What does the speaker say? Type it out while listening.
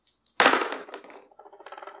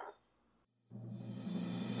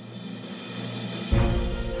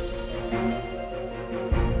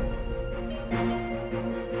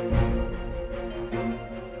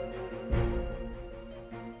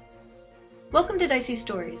Welcome to Dicey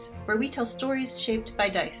Stories, where we tell stories shaped by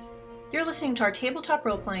dice. You're listening to our tabletop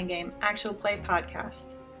role-playing game, Actual Play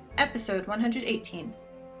Podcast, episode 118.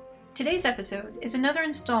 Today's episode is another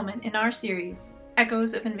installment in our series,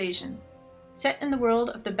 Echoes of Invasion, set in the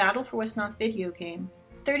world of the Battle for Westnoth video game,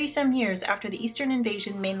 30-some years after the Eastern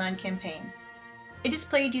Invasion mainline campaign. It is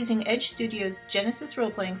played using Edge Studios' Genesis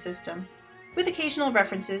role-playing system, with occasional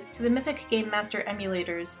references to the Mythic Game Master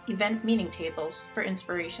emulator's event meeting tables for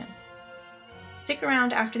inspiration. Stick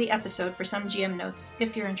around after the episode for some GM notes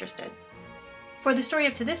if you're interested. For the story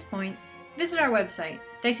up to this point, visit our website,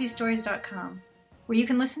 diceystories.com, where you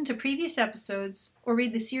can listen to previous episodes or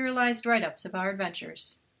read the serialized write-ups of our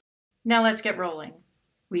adventures. Now let's get rolling.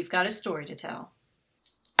 We've got a story to tell.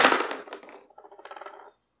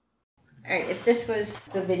 Alright, if this was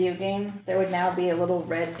the video game, there would now be a little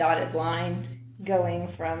red dotted line going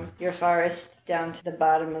from your forest down to the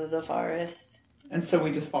bottom of the forest. And so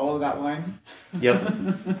we just follow that line? Yep.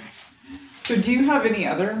 So do you have any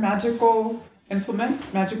other magical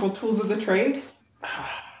implements, magical tools of the trade?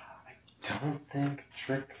 I don't think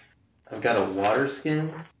trick. I've got a water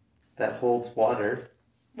skin that holds water.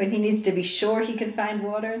 When he needs to be sure he can find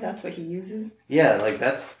water, that's what he uses. Yeah, like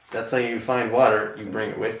that's how you find water. You bring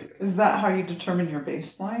it with you. Is that how you determine your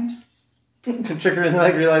baseline? The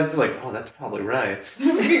tricker realizes oh, that's probably right.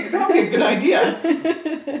 That would be a good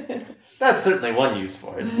idea. That's certainly one use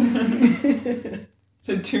for it.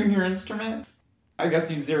 To tune your instrument? I guess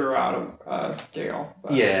you zero out a scale.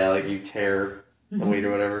 But Yeah, like you tear the weight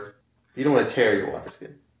or whatever. You don't want to tear your water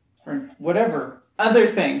skin. or whatever. Other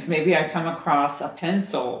things. Maybe I come across a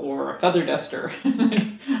pencil or a feather duster.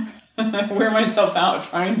 I wear myself out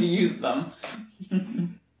trying to use them.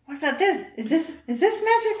 What about this? Is this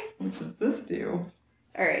magic? What does this do?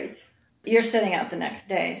 Alright. You're setting out the next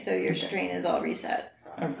day, so your Okay. strain is all reset.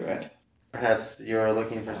 Oh, good. Perhaps you're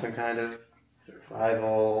looking for some kind of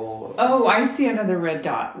survival. Oh, I see another red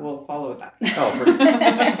dot. We'll follow that. Oh,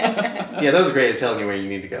 perfect. Yeah, those are great at telling you where you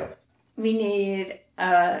need to go. We need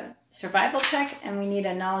a survival check, and we need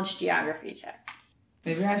a knowledge geography check.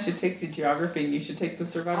 Maybe I should take the geography and you should take the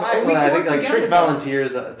survival. I we can think work Trick together.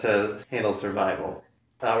 volunteers to handle survival.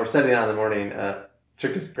 We're setting out in the morning.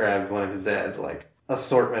 Trick has grabbed one of his dad's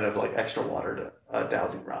assortment of extra water to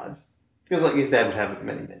dowsing rods because his dad would have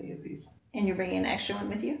many of these. And you're bringing an extra one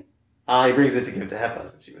with you? He brings it to give to Heffa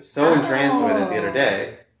since she was so entranced with it the other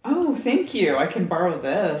day. Oh, thank you. I can borrow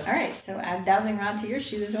this. Alright, so add dowsing rod to your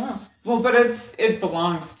shoe as well. Well, but it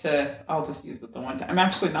belongs to. I'll just use it the one time. I'm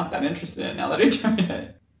actually not that interested in it now that I tried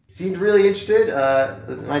it. Seemed really interested.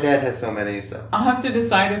 My dad has so many, so. I'll have to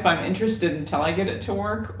decide if I'm interested until I get it to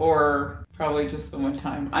work or probably just the one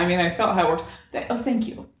time. I mean, I felt how it works. Thank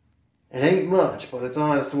you. It ain't much, but it's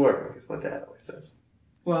honest work, is what Dad always says.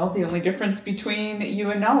 Well, the only difference between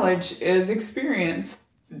you and knowledge is experience.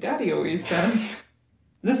 As Daddy always says.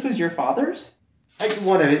 This is your father's?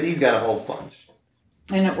 One of it, he's got a whole bunch.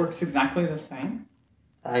 And it works exactly the same?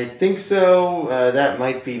 I think so. That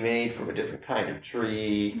might be made from a different kind of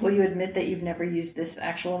tree. Will you admit that you've never used this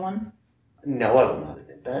actual one? No, I will not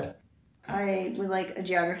admit that. I would like a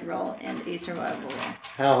geography roll and a survival roll.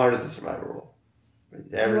 How hard is the survival roll?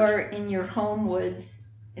 You Average? are in your home woods.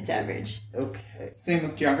 It's average. Okay. Same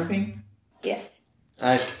with geography? Yes.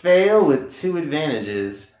 I fail with 2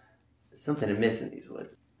 advantages. There's something amiss in these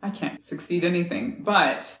woods. I can't succeed anything,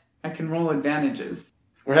 but I can roll advantages.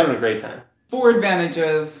 We're having a great time. 4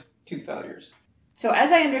 advantages, 2 failures. So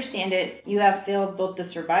as I understand it, you have failed both the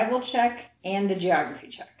survival check and the geography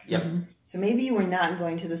check. Yep. Mm-hmm. So maybe you were not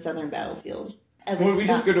going to the southern battlefield. At Would least we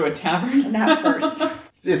just not, go to a tavern? not first.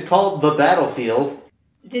 It's called the battlefield.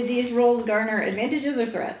 Did these rolls garner advantages or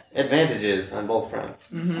threats? Advantages on both fronts.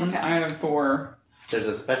 Mm-hmm. Okay. I have 4. There's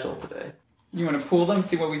a special today. You want to pool them,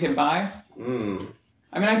 see what we can buy? I mean,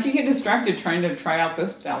 I could get distracted trying to try out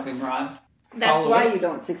this dowsing rod. That's Follow why it. you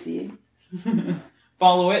don't succeed.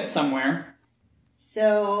 Follow it somewhere.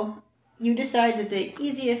 So you decide that the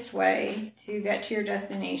easiest way to get to your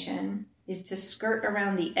destination is to skirt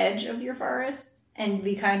around the edge of your forest and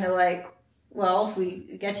be kind of well, if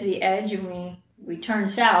we get to the edge and we turn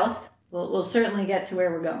south, we'll certainly get to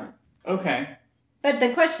where we're going. Okay. But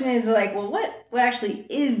the question is what actually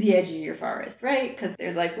is the edge of your forest, right? Because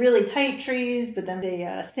there's really tight trees, but then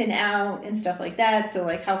they thin out and stuff like that. So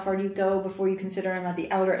how far do you go before you consider them at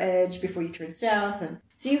the outer edge before you turn south? And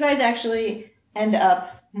so you guys actually end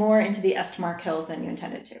up more into the Estmark Hills than you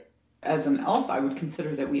intended to. As an elf, I would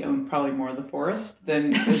consider that we own probably more of the forest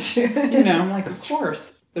than, That's true. I'm like, of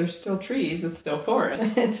course, there's still trees, it's still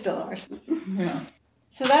forest. It's still ours. Yeah.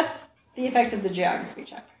 So that's the effects of the geography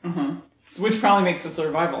check. Uh-huh. Which probably makes the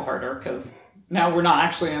survival harder, because Now we're not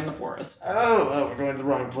actually in the forest. Oh, we're going to the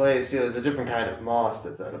wrong place. Yeah, there's a different kind of moss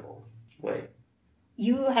that's edible. Wait.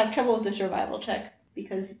 You have trouble with the survival check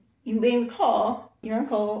because you may recall your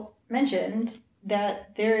uncle mentioned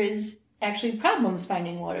that there is actually problems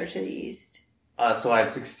finding water to the east. So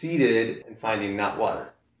I've succeeded in finding not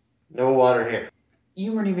water. No water here.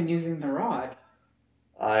 You weren't even using the rod.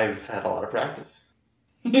 I've had a lot of practice.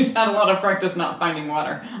 He's had a lot of practice not finding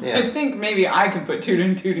water. Yeah. I think maybe I could put 2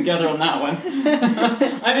 and 2 together on that one.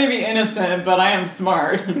 I may be innocent, but I am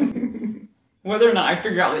smart. Whether or not I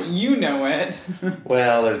figure out that you know it.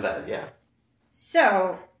 Well, there's that, yeah.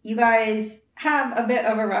 So, you guys have a bit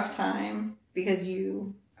of a rough time because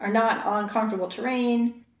you are not on comfortable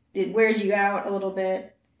terrain. It wears you out a little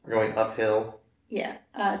bit. We're going uphill. Yeah.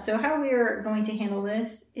 So how we are going to handle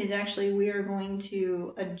this is actually we are going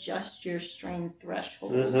to adjust your strain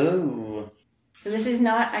threshold. Woohoo. So this is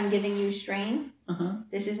not I'm giving you strain. Uh-huh.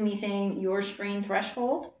 This is me saying your strain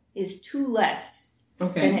threshold is 2 less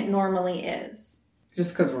Okay. than it normally is.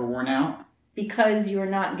 Just because we're worn out? Because you're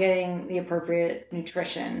not getting the appropriate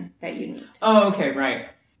nutrition that you need. Oh, okay, right.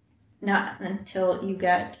 Not until you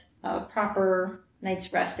get a proper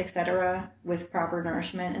night's rest, etc., with proper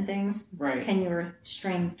nourishment and things, Right. can your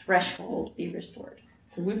strain threshold be restored.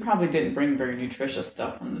 So we probably didn't bring very nutritious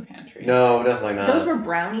stuff from the pantry. No, definitely not. Those were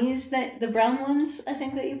brownies, the brown ones, I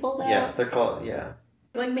think, that you pulled out. Yeah, they're called, yeah.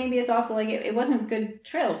 Like, maybe it's also, like, it wasn't good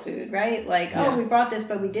trail food, right? Like, Yeah. oh, we brought this,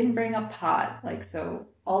 but we didn't bring a pot. Like, so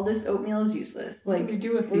all this oatmeal is useless. What do Like, we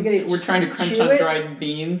do with we're these? gonna We're trying to crunch chew on it? dried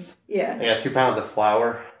beans, yeah. I got 2 pounds of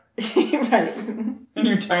flour. Right. and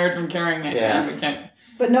you're tired from carrying it. Yeah. And we can't.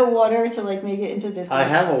 But no water to, like, make it into biscuits. I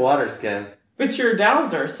have a water skin. But you're a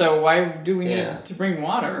dowser, so why do we Yeah. need to bring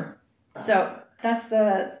water? So, that's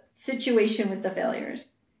the situation with the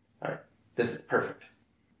failures. This is perfect.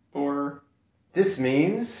 Or This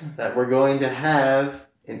means that we're going to have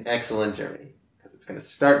an excellent journey. Because it's going to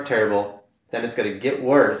start terrible, then it's going to get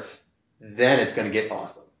worse, then it's going to get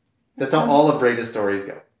awesome. That's how all of Breda's stories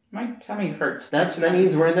go. my tummy hurts. That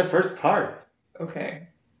means we're in the first part. Okay.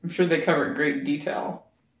 I'm sure they cover it in great detail.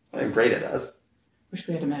 I mean, Breda does. Wish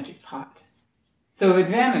we had a magic pot. So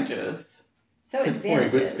advantages. So, We're in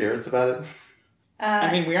advantages. good spirits about it.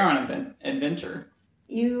 I mean, we are on an adventure.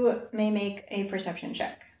 You may make a perception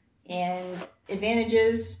check. And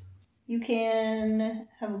advantages, you can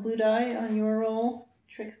have a blue die on your roll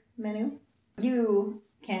trick menu. You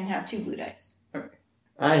can have 2 blue dice.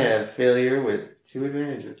 I have failure with 2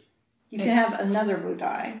 advantages. You can have another blue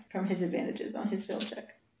die from his advantages on his field check.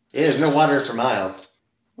 Yeah, there's no water for miles.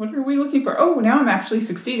 What are we looking for? Oh, now I'm actually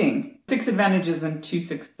succeeding. 6 advantages and 2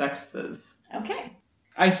 successes. Okay.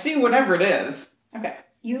 I see whatever it is. Okay.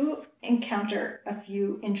 You encounter a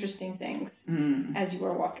few interesting things as you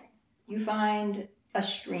are walking. You find a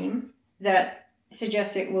stream that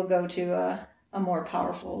suggests it will go to a more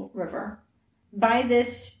powerful river. By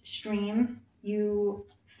this stream, you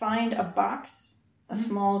find a box, a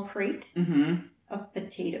small crate of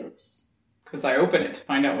potatoes. Because I open it to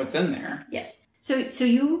find out what's in there. Yes. So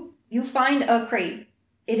you find a crate.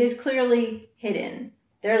 It is clearly hidden.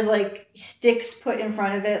 There's like sticks put in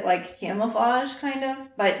front of it, like camouflage kind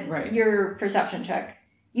of, but Right. your perception check.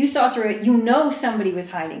 You saw through it. You know somebody was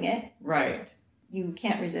hiding it. Right. You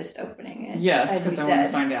can't resist opening it. Yes, as you because I want to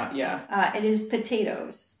said. find out. Yeah. It is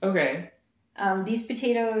potatoes. Okay. These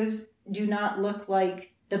potatoes do not look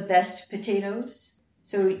like the best potatoes.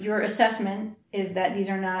 So your assessment is that these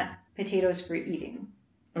are not potatoes for eating.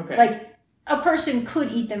 Okay. Like, a person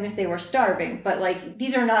could eat them if they were starving, but like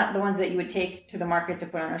these are not the ones that you would take to the market to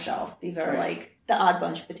put on a shelf. These are Right. like the odd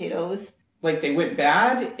bunch potatoes. Like they went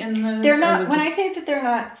bad in the... They're not, when I say that they're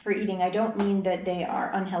not for eating, I don't mean that they are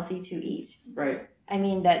unhealthy to eat. Right. I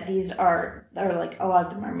mean that these are like, a lot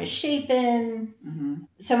of them are misshapen. Mm-hmm.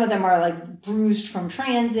 Some of them are like bruised from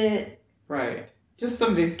transit. Right. Just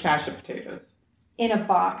somebody's cache of potatoes. In a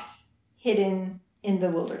box hidden in the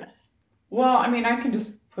wilderness. Well, I mean, I can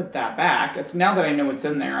just put that back. It's now that I know what's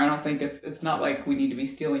in there. I don't think it's not like we need to be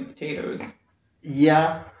stealing potatoes.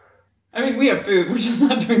 Yeah. I mean, we have food. We're just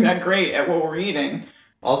not doing that great at what we're eating.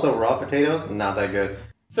 Also, raw potatoes, not that good.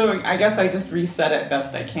 So I guess I just reset it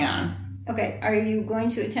best I can. Okay, are you going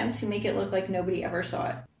to attempt to make it look like nobody ever saw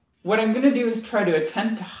it? What I'm going to do is try to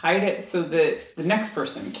attempt to hide it so that the next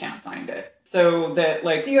person can't find it. So that,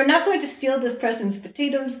 like... So you're not going to steal this person's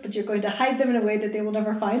potatoes, but you're going to hide them in a way that they will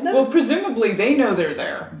never find them? Well, presumably they know they're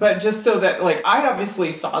there, but just so that, like, I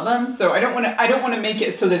obviously saw them, so I don't want to make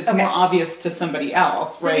it so that it's Okay. more obvious to somebody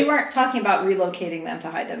else, So right? you weren't talking about relocating them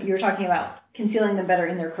to hide them. You were talking about concealing them better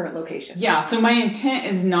in their current location. Yeah, so my intent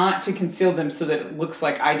is not to conceal them so that it looks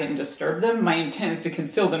like I didn't disturb them. My intent is to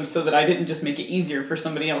conceal them so that I didn't just make it easier for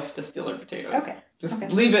somebody else to steal their potatoes. Okay. Just Okay.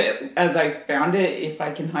 leave it as I found it. If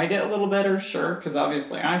I can hide it a little better, sure, because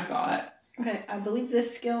obviously I saw it. Okay, I believe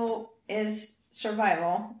this skill is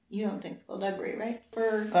survival. You don't think skullduggery, right?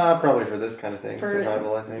 For Probably for this kind of thing. For-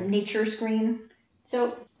 Survival, I think. nature screen.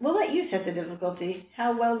 So we'll let you set the difficulty.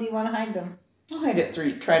 How well do you want to hide them? I'll hide it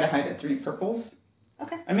 3. Try to hide it 3 purples.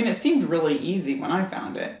 Okay. I mean, it seemed really easy when I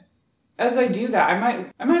found it. As I do that,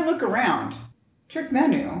 I might look around. Trick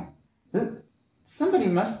menu. Somebody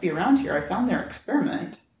must be around here. I found their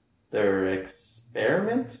experiment. Their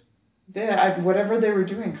experiment? Whatever they were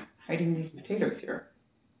doing, hiding these potatoes here.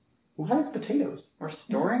 Who hides potatoes? Or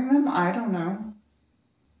storing them? I don't know.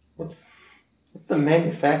 What's the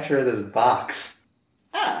manufacturer of this box?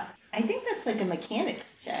 I think that's like a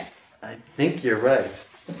mechanics check. I think you're right.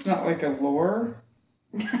 It's not like a lore.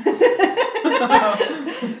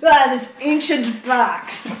 This ancient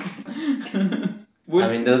box.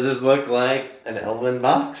 Does this look like an elven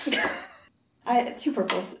box? 2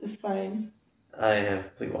 purples is fine. I have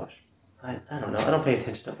complete wash. I don't know. I don't pay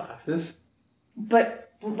attention to boxes.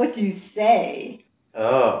 But what do you say?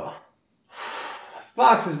 Oh. This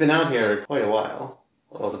box has been out here quite a while.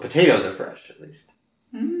 Well, the potatoes are fresh, at least.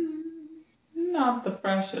 Not the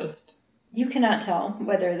freshest. You cannot tell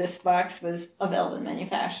whether this box was of elven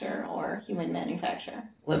manufacture or human manufacture.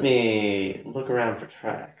 Let me look around for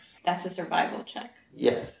tracks. That's a survival check.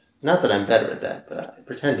 Yes. Not that I'm better at that, but I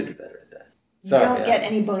pretend to be better at that. You Sorry, don't get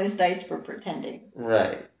any bonus dice for pretending.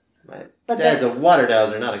 Right. My But dad's a water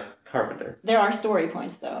dowser, not a carpenter. there are story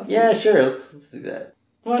points, though. Yeah, sure. Let's do that.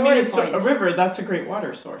 Well, Story it's a points. river. That's a great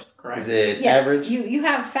water source, correct? Is it Yes, average? You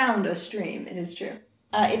have found a stream. It is true.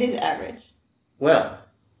 It is average. Well,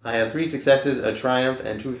 I have 3 successes, a triumph,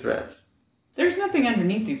 and 2 threats. There's nothing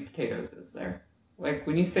underneath these potatoes, is there? Like,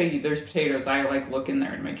 when you say there's potatoes, I, look in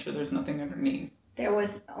there and make sure there's nothing underneath. There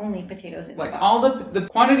was only potatoes in the box. All the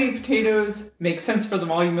quantity of potatoes makes sense for the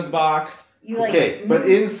volume of the box. You Okay, but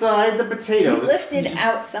inside the you potatoes... lifted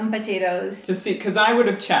out some potatoes. To see, because I would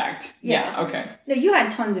have checked. Yes. Yeah, okay. No, you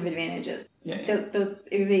had tons of advantages. Yeah,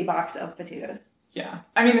 It was a box of potatoes. yeah.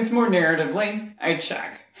 I mean, it's more narratively. I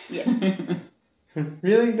check. Yeah.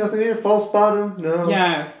 Really? Nothing here? False bottom? No?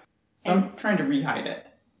 Yeah. So I'm trying to re-hide it.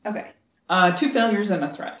 Okay. 2 failures and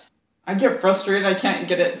a threat. I get frustrated. I can't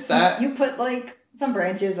get it set. You put some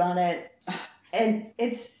branches on it, and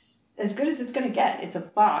it's as good as it's gonna get. It's a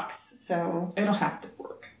box, so It'll have to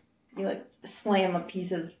work. you slam a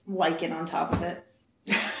piece of lichen on top of it.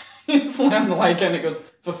 You slam the lichen, it goes.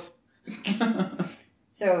 Poof.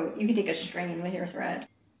 So you can take a strain with your thread.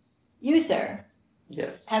 You, sir,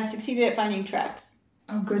 Yes. have succeeded at finding tracks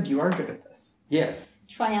Oh, good. You are good at this. Yes.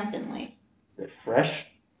 triumphantly. They're fresh?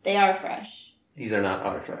 They are fresh. These are not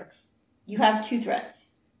our tracks. You have 2 threats.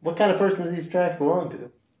 What kind of person do these tracks belong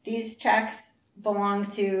to? These tracks belong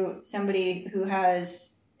to somebody who has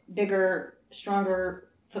bigger, stronger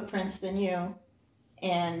footprints than you,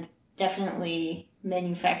 and definitely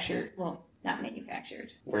manufactured. Well, not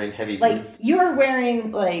manufactured. Wearing heavy Like boots? you're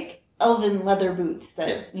wearing elven leather boots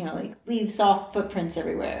that leave soft footprints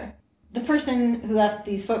everywhere. The person who left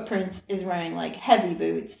these footprints is wearing heavy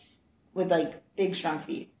boots with big strong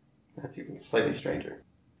feet. That's even slightly stranger.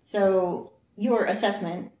 So your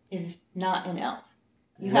assessment is not an elf.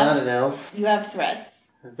 Not an elf. You have threats.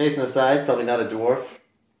 Based on the size, probably not a dwarf.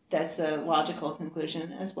 That's a logical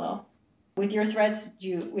conclusion as well. With your threats, do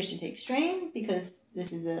you wish to take strain? Because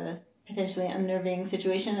this is a potentially unnerving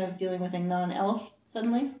situation of dealing with a non-elf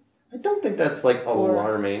suddenly. I don't think that's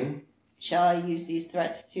alarming. Shall I use these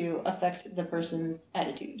threats to affect the person's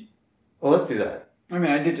attitude? Well, let's do that. I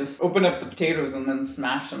mean, I did just open up the potatoes and then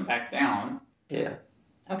smash them back down. Yeah.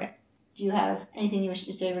 Okay. Do you have anything you wish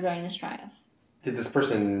to say regarding this triumph? Did this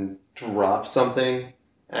person drop something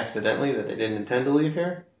accidentally that they didn't intend to leave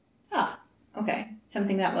here? Okay.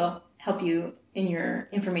 Something that will help you in your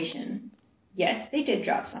information. Yes, they did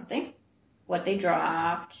drop something. What they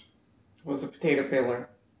dropped. Was a potato peeler.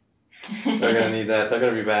 They're gonna need that. They're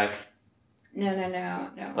gonna be back. No.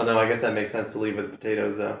 Oh no, I guess that makes sense to leave with the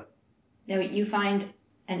potatoes though. No, you find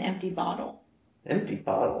an empty bottle. Empty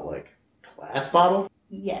bottle, like glass bottle?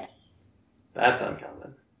 Yes. That's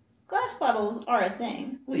uncommon. Glass bottles are a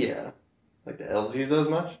thing. Well, yeah. Like the elves use those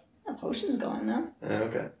much? No potions go in them.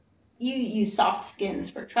 Okay. You use soft skins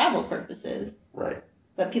for travel purposes, Right.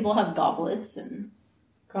 but people have goblets, and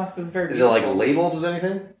Glass is very Is it beautiful. labeled with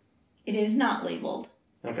anything? it is not labeled.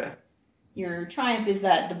 Okay. Your triumph is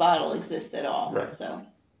that the bottle exists at all. Right. So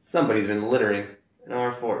Somebody's been littering in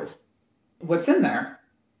our forest. What's in there?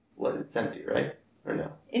 what, it's empty, right? Or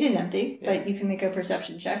no? It is empty, Yeah. but you can make a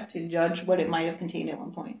perception check to judge what it might have contained at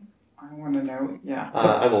one point. I want to know, yeah.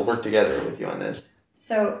 I will work together with you on this.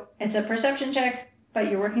 So it's a perception check, but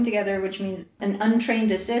you're working together, which means an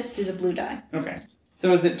untrained assist is a blue die. Okay.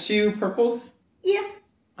 So is it 2 purples? Yeah.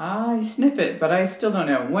 I sniff it, but I still don't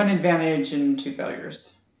know. 1 advantage and 2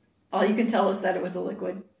 failures. All you can tell is that it was a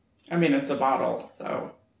liquid. I mean, it's a bottle,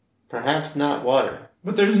 so... Perhaps not water.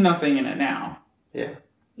 But there's nothing in it now. Yeah.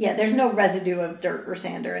 Yeah, there's no residue of dirt or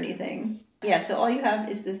sand or anything. Yeah, so all you have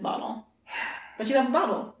is this bottle. But you have a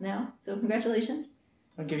bottle now, so congratulations.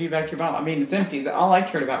 I'll give you back your bottle. I mean, it's empty. All I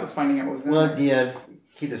cared about was finding out what was in Well, there. yeah, just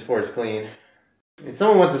keep this forest clean. If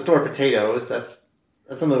someone wants to store potatoes, that's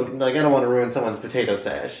something, like, I don't want to ruin someone's potato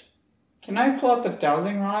stash. Can I pull out the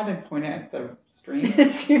dowsing rod and point it at the stream?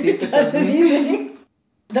 See if it does anything.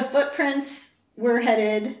 The footprints were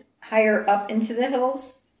headed higher up into the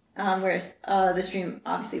hills, whereas the stream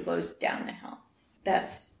obviously flows down the hill.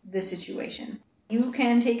 That's the situation. You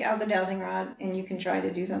can take out the dowsing rod and you can try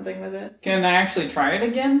to do something with it. Can I actually try it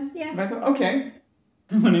again? Yeah. Okay.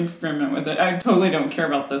 I'm going to experiment with it. I totally don't care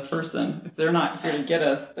about this person. If they're not here to get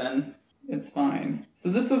us, then it's fine. So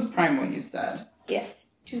this was primal, you said. Yes.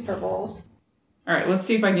 2 purples. All right, let's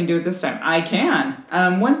see if I can do it this time. I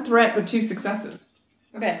can. 1 threat, but 2 successes.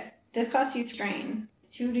 Okay. This costs you strain.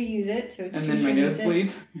 2 to use it, so 2 And then my should nose use it.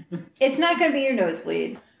 bleeds. It's not going to be your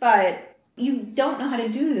nosebleed, but you don't know how to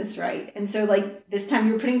do this right. And so, like, this time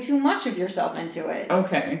you're putting too much of yourself into it.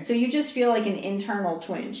 Okay. So you just feel like an internal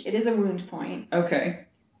twinge. It is a wound point. Okay.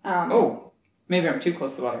 Oh. Maybe I'm too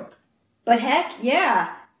close to water. But heck,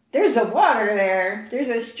 yeah. There's a water there. There's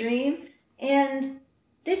a stream. And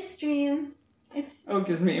this stream, it,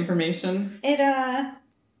 Gives me information.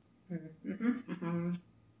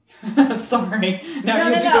 Sorry. Now No, you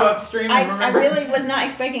have no, to go no. upstream I and remember. really was not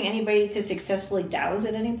expecting anybody to successfully douse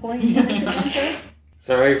at any point in this adventure.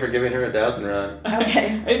 Sorry for giving her a dowsing rod. Okay.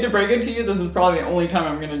 I hate to break it to you, this is probably the only time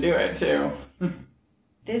I'm going to do it, too.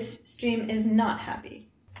 This stream is not happy.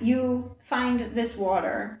 You find this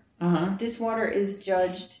water. Uh-huh. This water is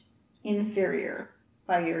judged inferior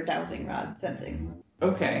by your dowsing rod sensing.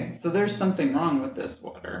 Okay, so there's something wrong with this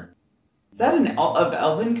water. Is that of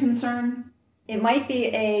elven concern? It might be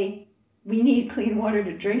a we need clean water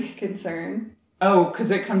to drink concern. Oh, because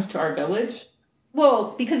it comes to our village?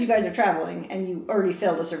 Well, because you guys are traveling and you already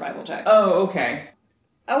failed a survival check. Oh, okay.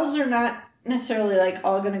 Elves are not necessarily like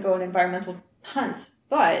all going to go on environmental hunts,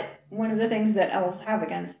 but one of the things that elves have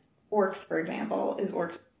against orcs, for example, is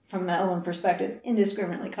orcs, from the elven perspective,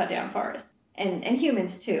 indiscriminately cut down forests. And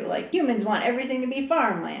humans too. Like, humans want everything to be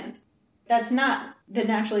farmland. That's not the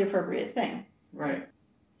naturally appropriate thing. Right.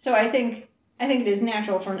 So I think it is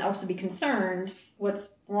natural for an elf to be concerned what's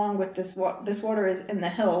wrong with this water is in the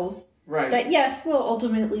hills. Right. That, yes, will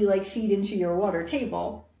ultimately, like, feed into your water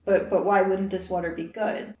table, but why wouldn't this water be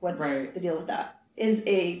good? What's Right. the deal with that? Is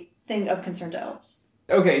a thing of concern to elves.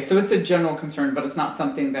 Okay, so it's a general concern, but it's not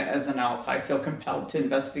something that, as an elf, I feel compelled to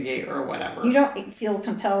investigate or whatever. You don't feel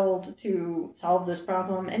compelled to solve this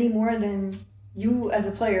problem any more than you, as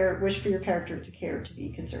a player, wish for your character to care to be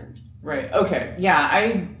concerned. Right, okay. Yeah,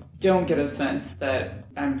 I don't get a sense that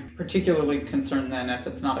I'm particularly concerned then if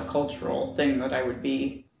it's not a cultural thing that I would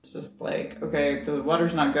be. It's just like, okay, the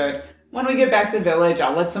water's not good. When we get back to the village,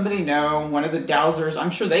 I'll let somebody know. One of the dowsers,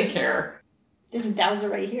 I'm sure they care. There's a dowser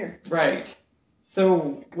right here. Right.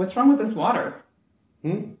 So, what's wrong with this water?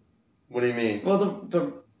 What do you mean? Well,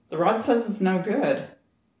 the rod says it's no good.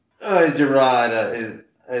 Is your rod,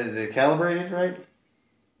 is it calibrated right?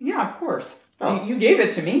 Yeah, of course. Oh. You gave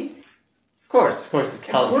it to me. Of course it's It's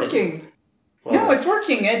calibrated. working. Well, No, it's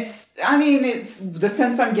working. It's the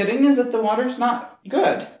sense I'm getting is that the water's not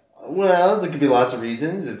good. Well, there could be lots of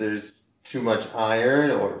reasons. If there's too much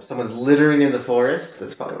iron, or if someone's littering in the forest,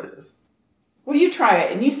 that's probably what it is. Well, you try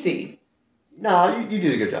it and you see. No, you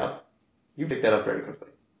did a good job. You picked that up very quickly.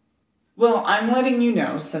 Well, I'm letting you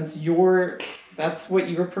know since that's what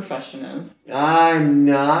your profession is. I'm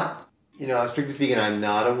not, strictly speaking, I'm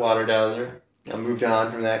not a water dowser. I moved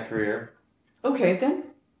on from that career. Okay, then.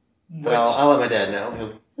 But I'll let my dad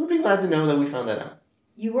know. He'll be glad to know that we found that out.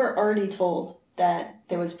 You were already told that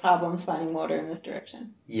there was problems finding water in this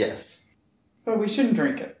direction. Yes. But we shouldn't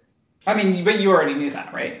drink it. But you already knew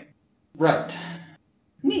that, right? Right.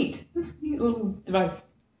 Neat. This neat little device.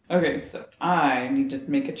 Okay, so I need to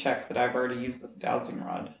make a check that I've already used this dowsing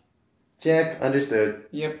rod. Check. Understood.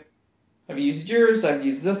 Yep. I've used yours, I've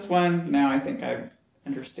used this one. Now I think I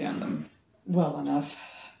understand them well enough.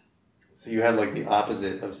 So you had like the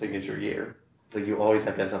opposite of signature year. It's like you always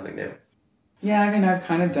have to have something new. Yeah, I've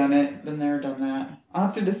kind of done it. Been there, done that. I'll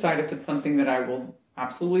have to decide if it's something that I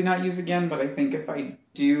absolutely not use again, but I think if I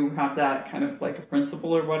do have that kind of like a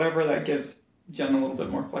principle or whatever, that gives Jen a little bit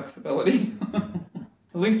more flexibility.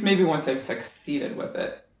 At least maybe once I've succeeded with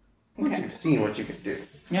it. Once you've seen what you can do.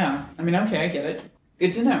 Yeah, I mean, okay, I get it.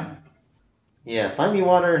 Good to know. Yeah, finding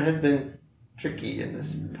water has been tricky in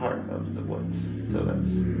this part of the woods, so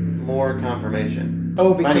that's more confirmation.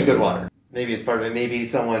 Oh, because finding good water. Maybe it's part of it. Maybe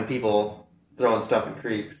people throwing stuff in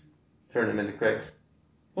creeks, turn them into cricks.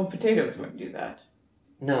 Well, potatoes wouldn't do that.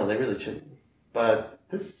 No, they really shouldn't. But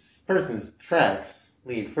this person's tracks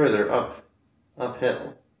lead further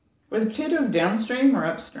uphill. Were the potatoes downstream or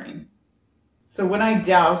upstream? So when I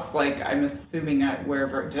douse, like, I'm assuming at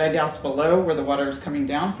wherever, did I douse below where the water is coming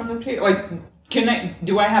down from the potato? Like,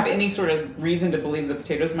 do I have any sort of reason to believe the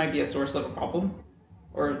potatoes might be a source of a problem?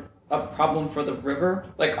 Or a problem for the river?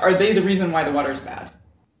 Like, are they the reason why the water's bad?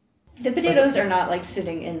 The potatoes are not like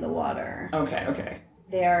sitting in the water. Okay.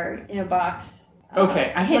 They are in a box.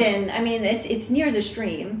 Okay. Hidden. I mean, it's near the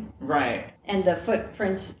stream. Right. And the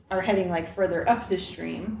footprints are heading like further up the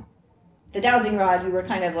stream. The dowsing rod, you were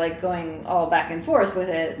kind of like going all back and forth with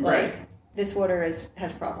it. Like, Right. This water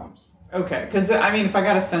has problems. Okay, because I mean, if I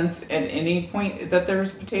got a sense at any point that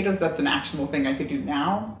there's potatoes, that's an actionable thing I could do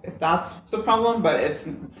now, if that's the problem. But it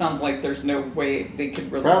sounds like there's no way they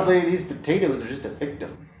could really. Probably these potatoes are just a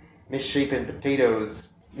victim. Misshapen potatoes.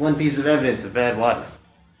 One piece of evidence of bad water.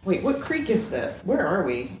 Wait, what creek is this? Where are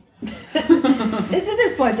we? It's at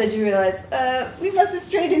this point that you realize we must have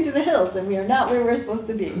strayed into the hills and we are not where we're supposed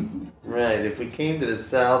to be. Right, if we came to the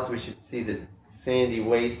south, we should see the sandy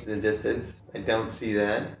waste in the distance. I don't see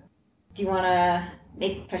that. Do you want to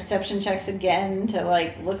make perception checks again to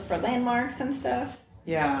like look for landmarks and stuff?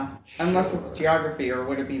 Yeah, unless it's geography, or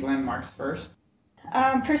would it be landmarks first?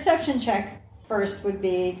 Perception check first would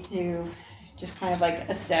be to just kind of like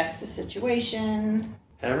assess the situation.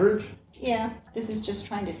 Average? Yeah, this is just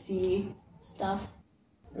trying to see stuff.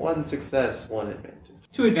 1 success, 1 advantage.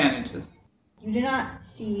 2 advantages. You do not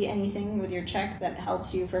see anything with your check that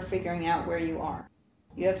helps you for figuring out where you are.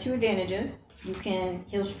 You have 2 advantages. You can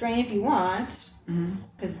heal strain if you want,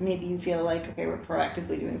 because maybe you feel like, okay, we're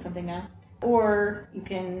proactively doing something now. Or you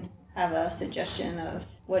can have a suggestion of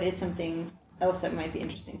what is something else that might be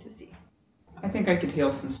interesting to see. I think I could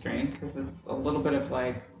heal some strain, because it's a little bit of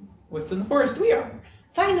like, what's in the forest? We are.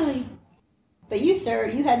 Finally! But you, sir,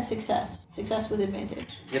 you had success. Success with advantage.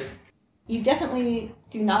 Yep. You definitely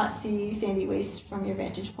do not see sandy waste from your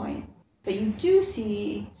vantage point, but you do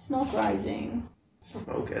see smoke rising.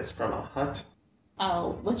 Smoke as from a hut.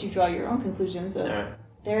 I'll let you draw your own conclusions. Alright.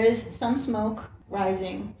 There is some smoke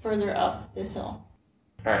rising further up this hill.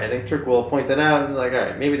 Alright, I think Trick will point that out and like,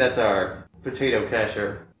 alright, maybe that's our potato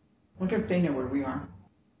cacher. Wonder if they know where we are.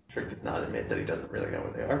 Trick does not admit that he doesn't really know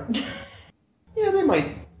where they are. Yeah, they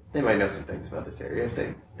might know some things about this area if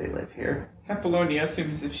they live here. Apollonia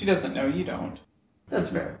assumes if she doesn't know, you don't. That's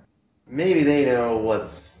fair. Maybe they know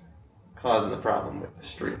what's causing the problem with the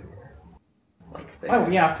stream here. Like if they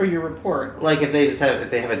For your report. Like if they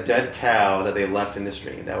have a dead cow that they left in the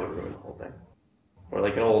stream, that would ruin the whole thing. Or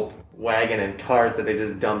like an old wagon and cart that they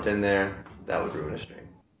just dumped in there, that would ruin a stream.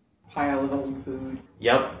 Pile of old food.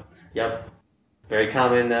 Yep. Very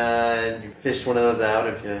common, you fish one of those out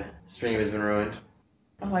if your stream has been ruined.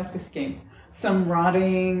 I like this game. Some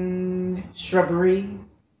rotting shrubbery.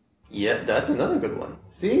 Yep, that's another good one.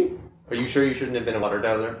 See? Are you sure you shouldn't have been a water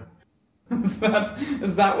dowser?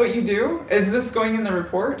 Is that what you do? Is this going in the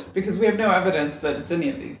report? Because we have no evidence that it's any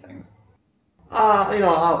of these things.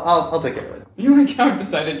 I'll take care of it. You like how I've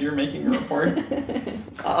decided you're making a report?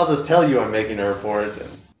 I'll just tell you I'm making a report.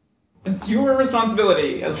 It's your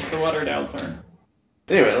responsibility as the water dowser.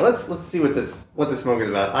 Anyway, let's see what this smoke is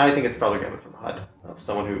about. I think it's probably coming from a hut of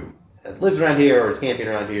someone who lives around here or is camping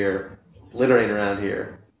around here, is littering around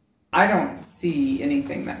here. I don't see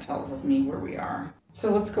anything that tells me where we are. So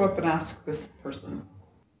let's go up and ask this person.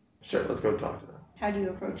 Sure, let's go talk to them. How do you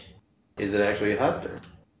approach? Is it actually a hut or?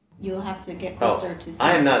 You'll have to get closer to see.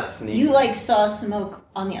 I am not sneaking. You saw smoke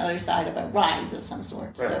on the other side of a rise of some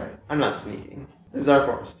sort. Right. I'm not sneaking. This is our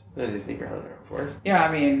forest. I didn't sneak around in our forest. Yeah,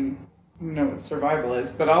 I mean, you know what survival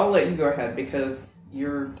is, but I'll let you go ahead because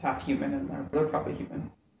you're half human and they're probably human.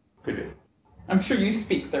 Could be. I'm sure you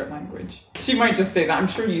speak their language. She might just say that. I'm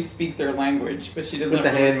sure you speak their language, but she doesn't. With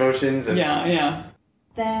the hand motions. And... Yeah.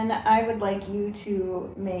 Then I would like you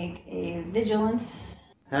to make a vigilance.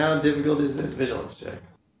 How difficult is this vigilance check?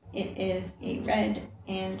 It is a red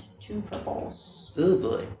and 2 purples. Oh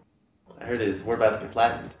boy. I heard we're about to be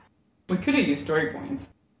flattened. We could have used story points.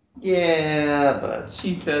 Yeah, but...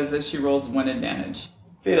 She says that she rolls 1 advantage.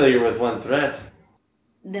 Failure with 1 threat.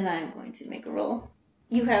 Then I'm going to make a roll.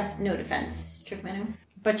 You have no defense, Trickmanu.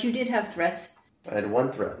 But you did have threats. I had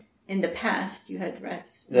one threat. In the past, you had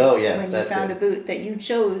threats. Oh, yes, when you that's found it. a boot that you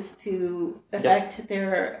chose to affect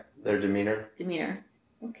their demeanor.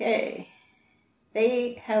 Okay.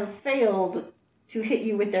 They have failed to hit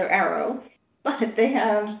you with their arrow, but they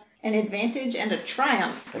have an advantage and a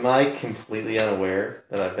triumph. Am I completely unaware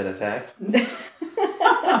that I've been attacked? We're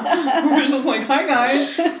just like, hi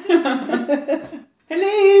guys.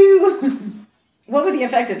 Hello. What would the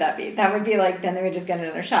effect of that be? That would be like, then they would just get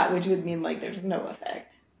another shot, which would mean like there's no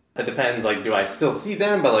effect. It depends, like, do I still see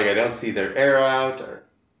them, but, like, I don't see their arrow out, or...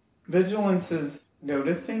 Vigilance is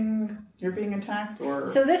noticing you're being attacked, or...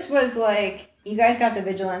 So this was like, you guys got the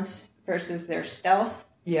vigilance versus their stealth.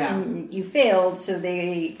 Yeah. And you failed, so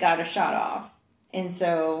they got a shot off. And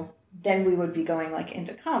so then we would be going like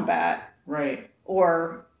into combat. Right.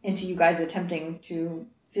 Or into you guys attempting to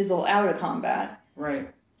fizzle out of combat.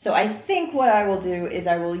 Right. So I think what I will do is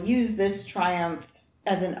I will use this triumph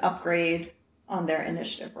as an upgrade on their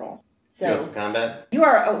initiative roll. You want So some combat? you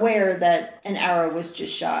are aware that an arrow was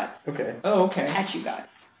just shot Okay. Oh, okay. at you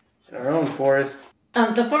guys. In our own forest.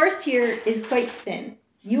 The forest here is quite thin.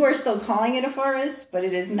 You are still calling it a forest, but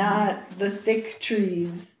it is not the thick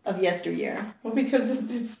trees of yesteryear. Well, because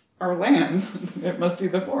it's our land. It must be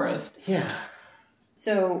the forest. Yeah.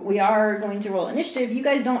 So we are going to roll initiative. You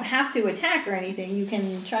guys don't have to attack or anything. You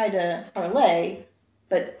can try to parlay,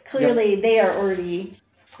 but clearly they are already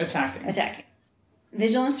Attacking.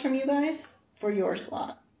 Vigilance from you guys for your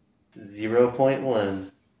slot. 0.1.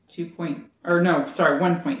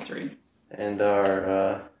 1.3. And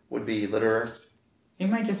our would-be litterer. He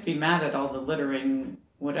might just be mad at all the littering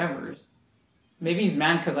whatevers. Maybe he's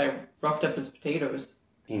mad because I roughed up his potatoes.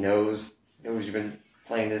 He knows you've been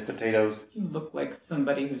playing his potatoes. You look like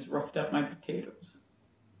somebody who's roughed up my potatoes.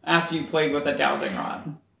 After you played with a dowsing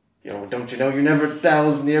rod. You know, don't you know you never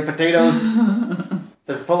douse near potatoes?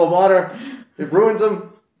 They're full of water. It ruins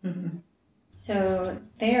them. So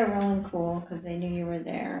they are rolling cool because they knew you were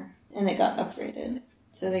there and they got upgraded.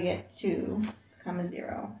 So they get 2,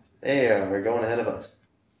 0. They are going ahead of us.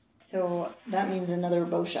 So that means another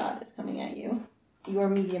bow shot is coming at you. You are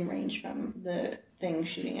medium range from the thing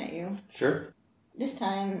shooting at you. Sure. This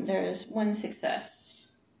time there is 1 success.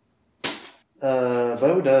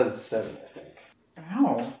 Bo does 7, I think.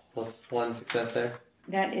 Ow. Plus 1 success there.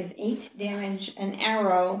 That is 8 damage. An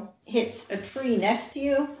arrow hits a tree next to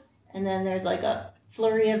you, and then there's like a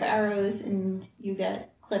flurry of arrows, and you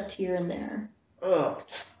get clipped here and there. Oh,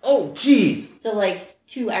 jeez. So like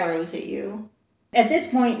 2 arrows hit you. At this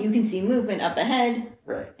point, you can see movement up ahead,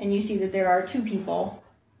 Right. and you see that there are 2 people.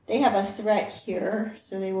 They have a threat here,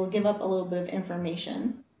 so they will give up a little bit of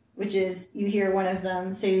information, which is you hear one of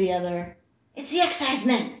them say to the other, "It's the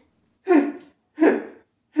excisemen!"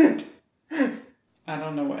 I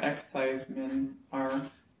don't know what excisemen are.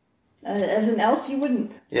 As an elf, you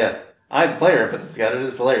wouldn't. Yeah. I, the player, put this together.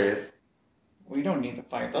 It's hilarious. We don't need to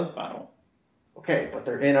fight this battle. Okay, but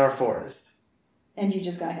they're in our forest. And you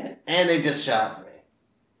just got hit. And they just shot me.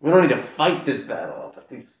 We don't need to fight this battle, but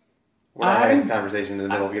these... We're not having this conversation in the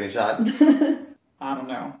middle of getting shot. I don't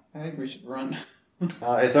know. I think we should run.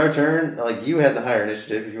 It's our turn. Like, you had the higher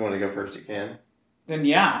initiative. If you want to go first, you can. Then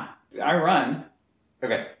yeah, I run.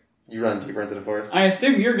 Okay. You run deeper into the forest. I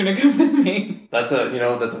assume you're gonna come with me. That's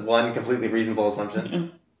one completely reasonable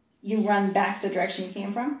assumption. You run back the direction you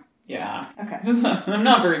came from? Yeah. Okay. I'm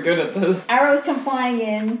not very good at this. Arrows come flying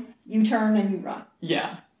in, you turn and you run.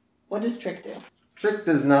 Yeah. What does Trick do? Trick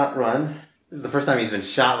does not run. This is the first time he's been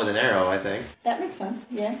shot with an arrow, I think. That makes sense,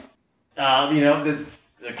 yeah. Glenn's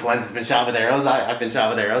has been shot with arrows. I've been shot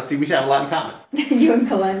with arrows. See, we should have a lot in common. You and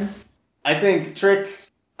Kalens. I think Trick,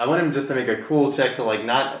 I want him just to make a cool check to, oh,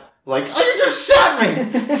 you just shot me!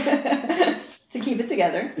 To keep it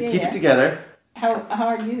together. To keep it together. How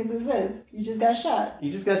hard do you think this is? You just got shot.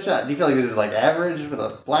 You just got shot. Do you feel like this is, average with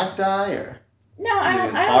a black die, or? No, I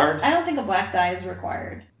think this is hard? don't think a black die is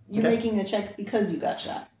required. You're Okay. making the check because you got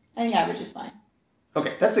shot. I think average is fine.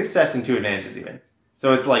 Okay, that's success and 2 advantages even.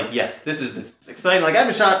 So it's yes, this is exciting. I've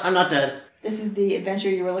been shot, I'm not dead. This is the adventure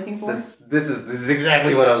you were looking for? This is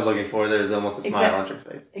exactly what I was looking for. There's almost a smile Except- on Trick's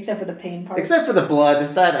face. Except for the pain part. Except for the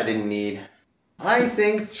blood, that I didn't need. I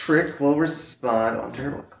think Trick will respond. Oh, I'm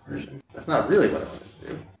terrible at coercion. That's not really what I wanted to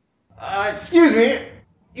do. Excuse me!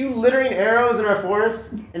 You littering arrows in our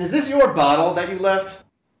forest? And is this your bottle that you left?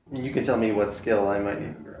 You can tell me what skill I might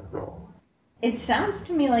need to roll. It sounds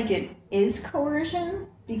to me like it is coercion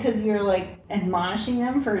because you're admonishing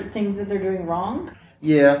them for things that they're doing wrong.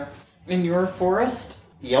 Yeah. In your forest?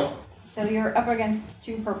 Yep. So you're up against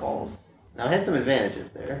 2 purples. Now I had some advantages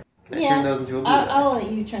there. Can I turn those into a blue die? I'll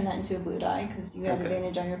let you turn that into a blue die because you have Okay.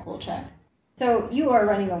 advantage on your cool check. So you are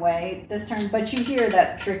running away this turn, but you hear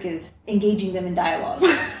that Trick is engaging them in dialogue.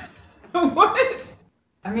 What?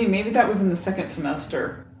 I mean, maybe that was in the second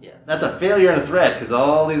semester. Yeah, that's a failure and a threat because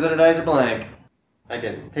all these other dice are blank. I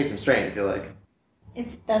can take some strain if you like. If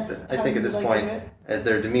that's I how think you at this would like point, to do it. as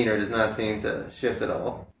their demeanor does not seem to shift at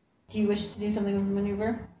all. Do you wish to do something with the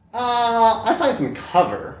maneuver? I find some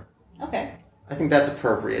cover. Okay. I think that's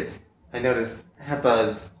appropriate. I notice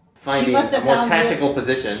Hepa's finding must a have more found tactical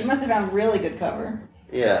position. She must have found really good cover.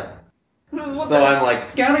 Yeah. This is what So I'm like,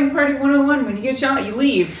 Scouting Party 101, when you get shot, you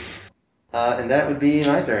leave. and that would be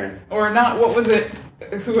my turn. Or not, what was it?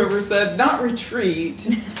 Whoever said, not retreat.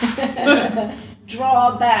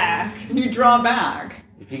 Draw back. You draw back.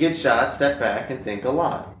 If you get shot, step back and think a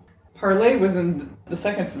lot. Parlay was in the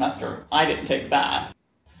second semester. I didn't take that.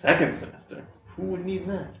 Second semester. Who would need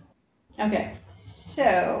that? Okay.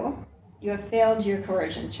 So you have failed your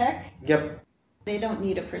coercion check. Yep. They don't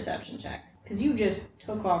need a perception check because you just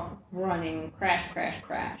took off running, crash, crash,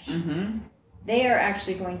 crash. Mm-hmm. They are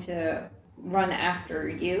actually going to run after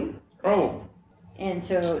you. Oh. And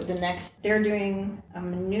so they're doing a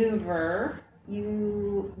maneuver.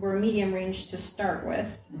 You were medium range to start with,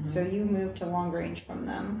 so you move to long range from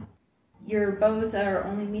them. Your bows are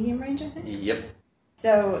only medium range, I think? Yep.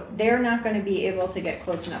 So they're not going to be able to get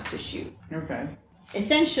close enough to shoot. Okay.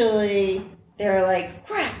 Essentially, they're like,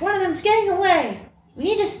 crap, one of them's getting away. We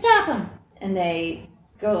need to stop him. And they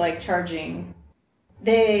go like charging.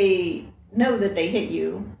 They know that they hit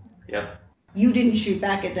you. Yep. You didn't shoot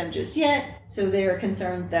back at them just yet, so they're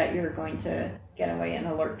concerned that you're going to get away and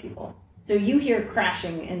alert people. So you hear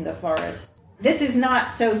crashing in the forest. This is not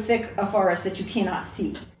so thick a forest that you cannot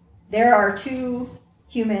see. There are two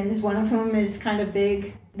humans, one of whom is kind of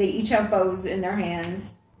big. They each have bows in their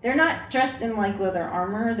hands. They're not dressed in like leather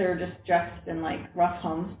armor, they're just dressed in like rough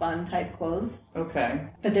homespun type clothes. Okay.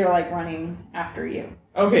 But they're like running after you.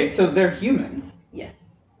 Okay, so they're humans.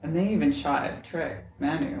 Yes. And they even shot at Trick,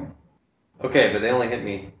 Manu. Okay, but they only hit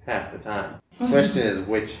me half the time. Question is,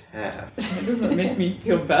 which half? It doesn't make me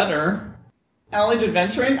feel better. Knowledge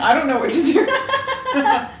adventuring? I don't know what to do.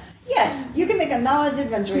 Yes, you can make a knowledge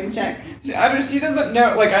adventuring check. She doesn't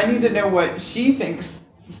know. Like, I need to know what she thinks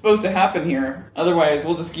is supposed to happen here. Otherwise,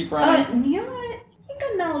 we'll just keep running. You know what? Make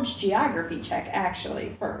a knowledge geography check,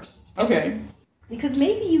 actually, first. Okay. Because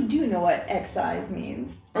maybe you do know what excise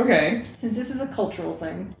means. Okay. Since this is a cultural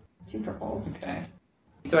thing. 2 purples. Okay.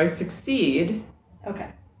 So I succeed.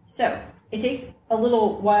 Okay. So, it takes a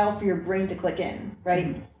little while for your brain to click in, right?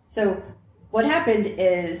 Mm-hmm. So, what happened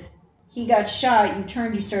is, he got shot, you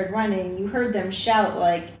turned, you started running, you heard them shout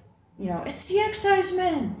like, it's the excise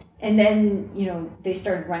men! And then, they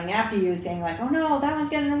started running after you saying like, oh no, that one's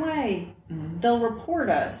getting away. Mm-hmm. They'll report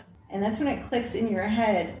us. And that's when it clicks in your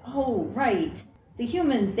head, oh, right, the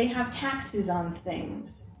humans, they have taxes on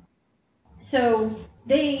things. So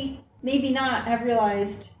they maybe not have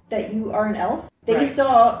realized that you are an elf. They Right.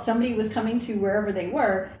 saw somebody was coming to wherever they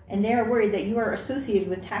were, and they are worried that you are associated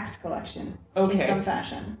with tax collection in some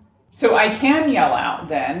fashion. So I can yell out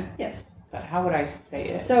then, Yes. but how would I say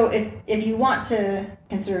it? So if you want to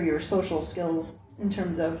consider your social skills in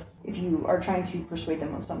terms of if you are trying to persuade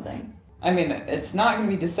them of something. I mean, it's not going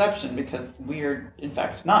to be deception because we're, in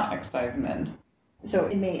fact, not excise men. So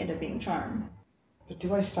it may end up being charm. But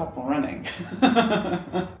do I stop running?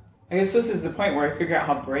 I guess this is the point where I figure out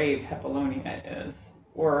how brave Hepalonia is.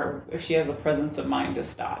 Or if she has a presence of mind to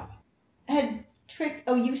stop. Trick,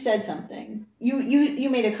 you said something. You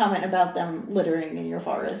made a comment about them littering in your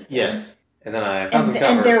forest. Yes. And then I found some cover.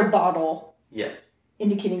 And their bottle. Yes.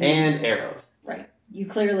 Indicating And arrows. Right. You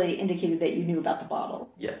clearly indicated that you knew about the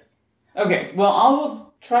bottle. Yes. Okay, well,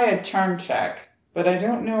 I'll try a charm check, but I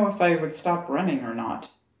don't know if I would stop running or not.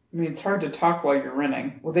 I mean, it's hard to talk while you're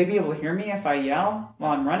running. Will they be able to hear me if I yell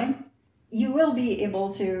while I'm running? You will be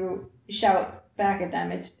able to shout back at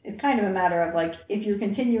them. It's kind of a matter of like, if you're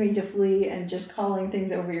continuing to flee and just calling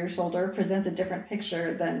things over your shoulder presents a different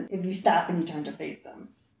picture than if you stop and you turn to face them.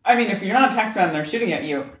 I mean, if you're not a taxman and they're shooting at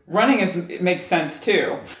you, running it makes sense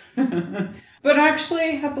too. But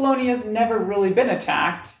actually, Heplonia's never really been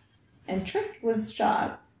attacked. And Trick was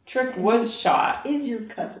shot. Trick was shot. Is your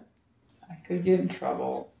cousin. I could get in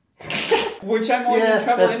trouble. Which I'm always in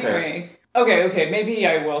trouble that's anyway. Okay, maybe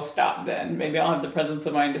I will stop then. Maybe I'll have the presence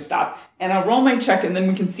of mind to stop. And I'll roll my check and then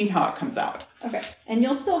we can see how it comes out. Okay. And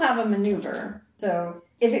you'll still have a maneuver. So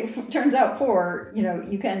if it turns out poor,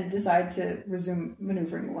 you can decide to resume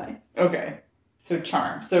maneuvering away. Okay. So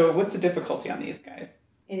charm. So what's the difficulty on these guys?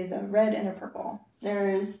 It is a red and a purple.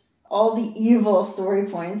 There's all the evil story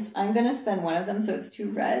points. I'm going to spend one of them, so it's 2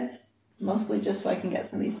 reds. Mostly just so I can get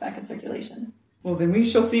some of these back in circulation. Well, then we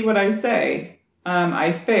shall see what I say.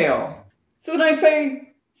 I fail. So then I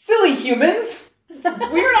say, silly humans!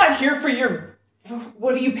 We're not here for your...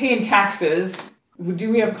 What do you pay in taxes?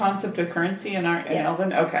 Do we have concept of currency in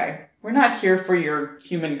Elven? Okay. We're not here for your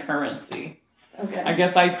human currency. Okay. I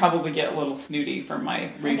guess I probably get a little snooty for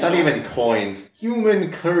my racial... Not even coins.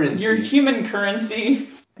 Human currency. Your human currency.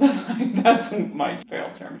 That's my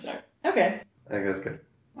fail term check. Okay. I think that's good.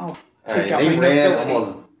 Oh, Alright, take out they my ran nobility.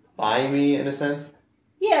 almost by me, in a sense.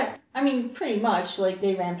 Yeah, I mean, pretty much. Like,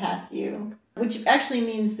 they ran past you. Which actually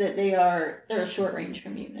means that they're a short range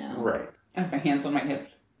from you now. Right. I have my hands on my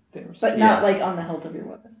hips. But not, like, on the hilt of your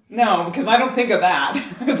weapon. No, because I don't think of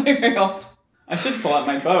that. Because I failed. I should pull out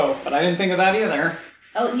my bow, but I didn't think of that either.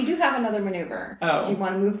 Oh, you do have another maneuver. Oh. Do you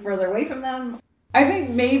want to move further away from them? I think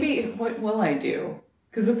maybe... What will I do?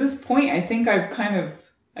 Because at this point, I think I've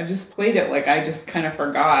just played it like I just kind of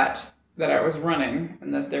forgot that I was running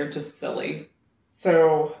and that they're just silly.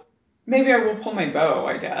 So maybe I will pull my bow,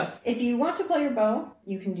 I guess. If you want to pull your bow,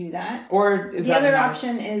 you can do that. Or is The that other enough?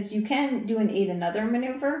 option is you can do an aid another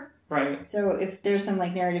maneuver. Right. So if there's some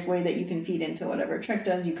like narrative way that you can feed into whatever Trick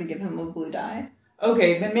does, you could give him a blue die.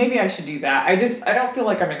 Okay, then maybe I should do that. I don't feel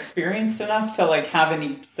like I'm experienced enough to like have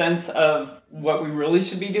any sense of what we really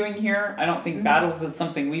should be doing here. I don't think battles is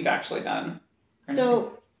something we've actually done.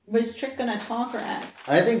 So was Trick gonna talk or act?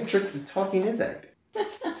 I think talking is acting.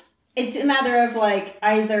 It's a matter of like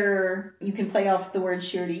either you can play off the words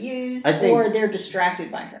she already used, I think- or they're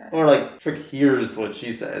distracted by her. Or like Trick hears what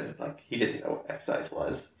she says. Like he didn't know what excise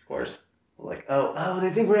was, of course. Like, oh,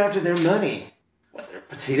 they think we're after their money. What, they're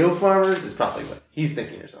potato farmers? Is probably what he's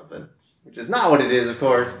thinking or something. Which is not what it is, of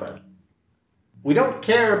course, but we don't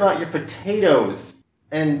care about your potatoes.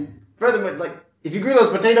 And furthermore, like, if you grew those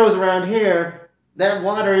potatoes around here, that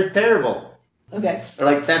water is terrible. Okay. Or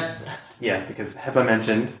like that, yeah, because have I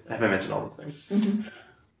mentioned all those things?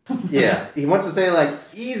 Mm-hmm. Yeah, he wants to say like,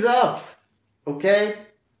 ease up, okay?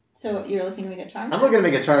 So you're looking to make a charm? I'm looking to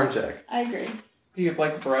make a charm check. I agree. Do you have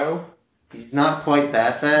like bro? He's not quite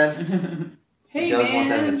that bad. Hey, does man, want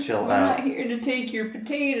them to chill we're out. not here to take your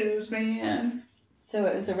potatoes, man. So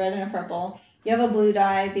it was a red and a purple. You have a blue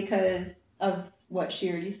die because of what she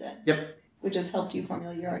already said. Yep. Which has helped you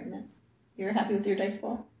formulate your argument. You're happy with your dice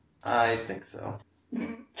roll? I think so.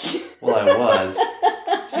 Well, I was.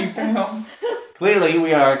 She fell. Clearly,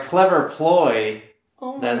 we are a clever ploy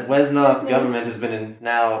Oh my that Wesnoth goodness. government has been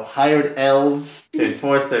now hired elves to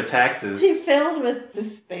enforce their taxes He failed with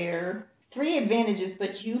despair. 3 advantages,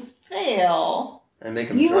 but you fail. and make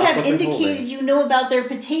them You drop have what they're indicated holding. you know about their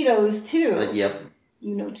potatoes, too. Yep.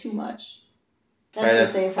 You know too much. That's Right,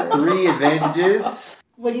 what they've heard. 3 advantages.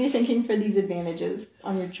 What are you thinking for these advantages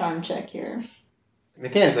on your charm check here?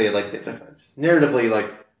 Mechanically, I'd like to get defense. Narratively, like,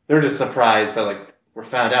 they're just surprised by, like, we're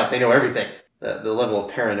found out. They know everything. The level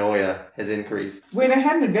of paranoia has increased. Wait, I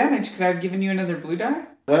had an advantage. Could I have given you another blue die?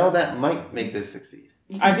 Well, that might make this succeed.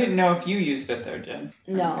 I didn't know if you used it though, Jen.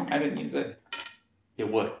 No. I didn't use it.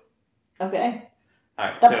 It would. Okay.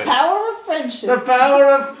 Alright, The so power of friendship. the power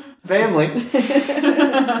of family.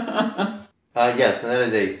 Yes, and that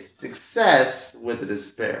is a success with a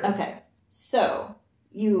despair. Okay, so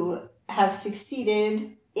you have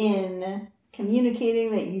succeeded in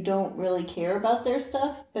communicating that you don't really care about their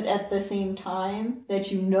stuff, but at the same time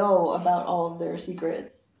that you know about all of their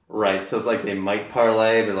secrets. Right, so it's like they might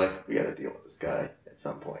parlay, but like, we gotta deal with this guy at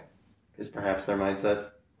some point. Is perhaps their mindset.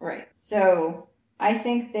 Right. So I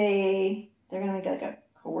think they're gonna make like a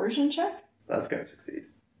coercion check. That's gonna succeed.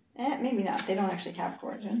 Maybe not. They don't actually have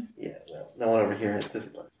coercion. Yeah, well, no one over here has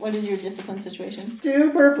discipline. What is your discipline situation?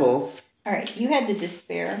 2 purples. All right, you had the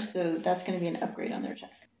despair, so that's going to be an upgrade on their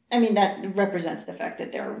check. I mean, that represents the fact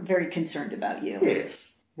that they're very concerned about you. Yeah.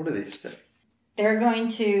 What do they say? They're going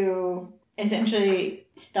to essentially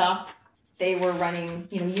stop. They were running,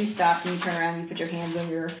 you stopped and you turn around, you put your hands on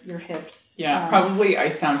your hips. Yeah, probably I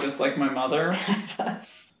sound just like my mother.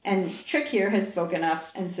 And Trick here has spoken up,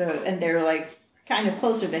 and they're like kind of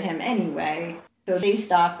closer to him anyway. So they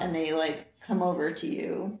stop and they like come over to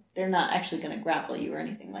you. They're not actually going to grapple you or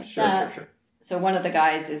anything like that. Sure. So one of the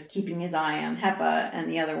guys is keeping his eye on Hepa, and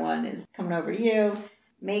the other one is coming over to you,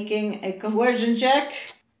 making a coercion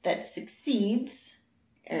check that succeeds.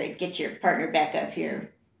 All right, get your partner back up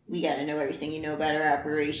here. We got to know everything you know about our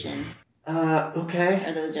operation, Okay.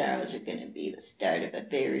 or those arrows are going to be the start of a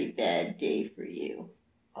very bad day for you.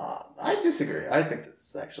 I disagree. I think this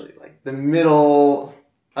is actually like the middle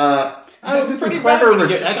I would do It's some pretty clever bad when you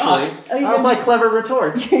get actually. shot. Oh, you I would can- like clever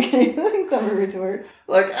retorts. Clever retort.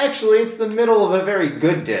 Like, actually, it's the middle of a very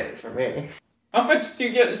good day for me. How much do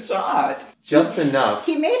you get shot? Just enough.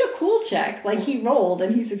 He made a cool check. Like, he rolled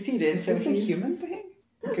and he succeeded. Is So this a he's... human thing?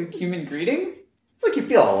 Like a human greeting? It's like you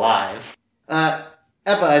feel alive. Eppa,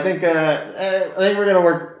 I think we're gonna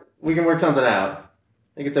work. We can work something out.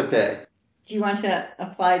 I think it's okay. Do you want to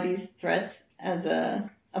apply these threats as a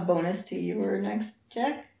bonus to your next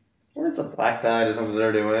check? Or it's a black tie to something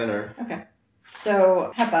they're doing, or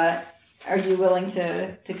So, Hepa, are you willing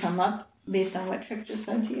to come up based on what Trick just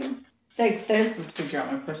said to you? Like, there's... To figure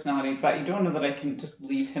out my personality, but you don't know that I can just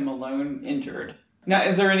leave him alone injured. Now,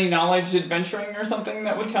 is there any knowledge adventuring or something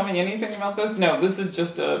that would tell me anything about this? No, this is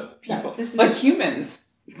just a people. No, this is- Like humans.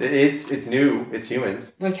 it's new. It's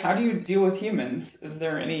humans. Like, how do you deal with humans? Is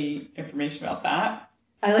there any information about that?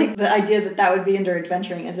 I like the idea that would be under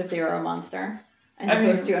adventuring as if they were a monster, as I mean,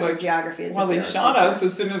 opposed to it's under like, geography. As Well, if they were a shot culture. us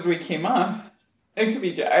as soon as we came up. It could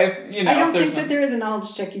be, I don't there's think that there is a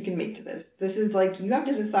knowledge check you can make to this. This is like, you have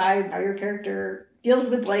to decide how your character deals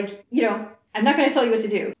with, like, I'm not going to tell you what to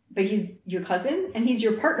do, but he's your cousin and he's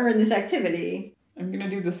your partner in this activity. I'm gonna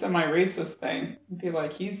do the semi-racist thing and be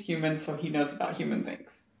like, he's human, so he knows about human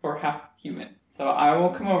things, or half human. So I will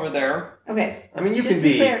come over there. Okay. I mean, you Just can to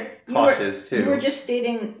be be clear, cautious too. You were just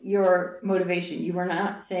stating your motivation. You were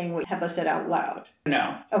not saying what Hepa said out loud.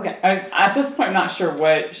 No, Okay. at this point, I'm not sure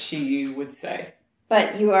what she would say.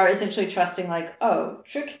 But you are essentially trusting, like, oh,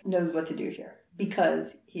 Trick knows what to do here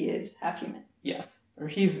because he is half human. Yes, or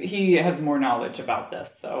he has more knowledge about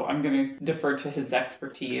this, so I'm gonna defer to his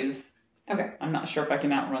expertise. Okay. I'm not sure if I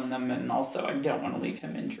can outrun them, and also I don't want to leave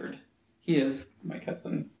him injured. He is my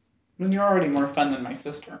cousin. I mean, you're already more fun than my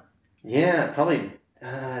sister. Yeah, probably.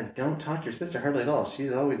 Don't talk to your sister hardly at all.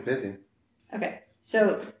 She's always busy. Okay.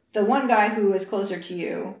 So the one guy who is closer to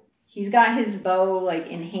you, he's got his bow, like,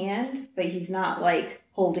 in hand, but he's not, like,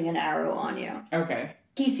 holding an arrow on you. Okay,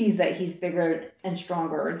 He sees that he's bigger and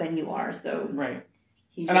stronger than you are, so right.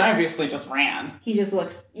 he And I just, obviously just ran. he just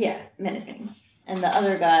looks, menacing. And the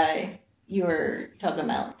other guy, you were talking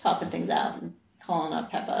about topping things out and calling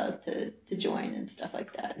up Hepa to join and stuff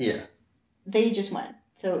like that. Yeah, They just went.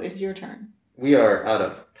 So it's your turn. we are out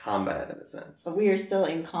of combat in a sense. But we are still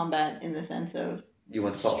in combat in the sense of You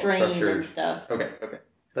want to call it strain structured? and stuff. Okay,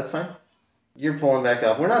 that's fine. You're pulling back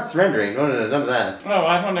up. We're not surrendering. No, none of that. Oh,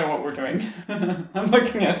 I don't know what we're doing. I'm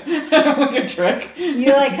looking at Trick.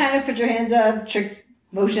 You, like, kind of put your hands up, Trick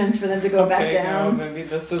motions for them to go back down. No, maybe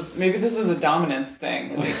this is a dominance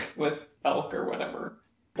thing, like with Elk or whatever.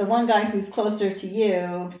 The one guy who's closer to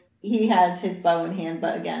you, he has his bow in hand,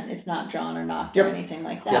 but again, it's not drawn or knocked or Yep. anything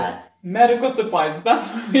like Yep. that. Medical supplies. That's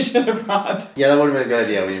what we should have brought. Yeah, that would have been a good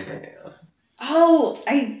idea. We didn't bring any of those. Oh,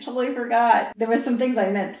 I totally forgot. There was some things I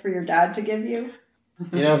meant for your dad to give you.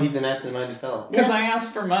 You know, he's an absent-minded fellow. Because Yeah. I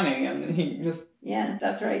asked for money and he just. Yeah,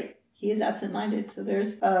 that's right. He is absent-minded, so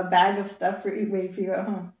there's a bag of stuff for you waiting for you at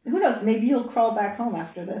home. Who knows? Maybe you'll crawl back home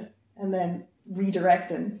after this and then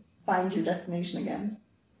redirect and find your destination again.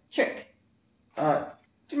 Trick.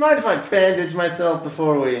 Do you mind if I bandage myself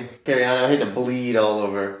before we carry on? I hate to bleed all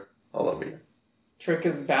over you. Trick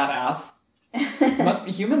is badass.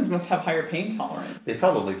 Humans must have higher pain tolerance. They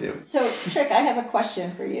probably do. So, Trick, I have a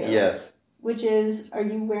question for you. Yes. Which is, are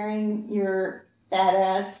you wearing your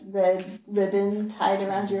badass red ribbon tied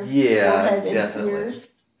around your Yeah, forehead and definitely.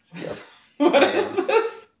 ears? Yep. What I is am.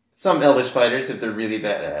 this? Some Elvish fighters, if they're really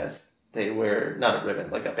badass, they wear not a ribbon,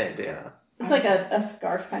 like a bandana, It's like a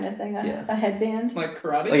scarf kind of thing, Yeah. a headband. Like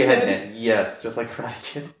Karate like a Kid? headband. Yes, just like Karate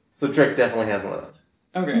Kid. So Trick definitely has one of those.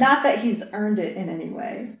 Okay. Not that he's earned it in any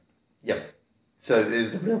way. Yep. So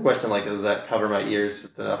is the real question like, does that cover my ears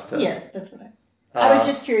just enough to? Yeah, that's what I was Uh,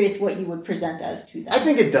 just curious what you would present as to them. I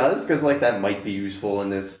think it does because like that might be useful in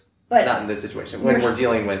this, but not in this situation when You're- we're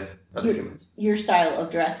dealing with other you're- humans. your style of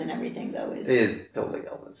dress and everything, though, is It is totally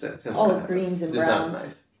Elven. All greens and Just not as browns.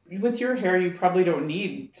 nice. With your hair, you probably don't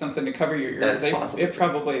need something to cover your ears. That's possible. It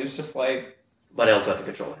probably is just like, But I also have to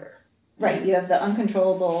control hair. right. You have the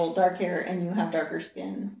uncontrollable dark hair, and you have darker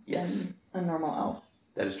skin Yes. than a normal elf.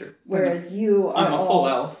 That is true. Whereas you are I'm a all, full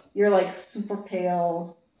elf. You're like super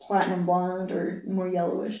pale, platinum blonde, or more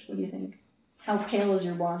yellowish. What do you think? How pale is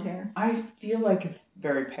your blonde hair? I feel like it's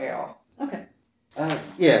very pale. Okay.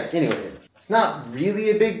 Yeah, anyway, it's not really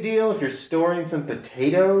a big deal if you're storing some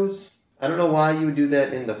potatoes. I don't know why you would do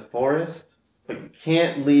that in the forest, but you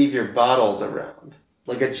can't leave your bottles around.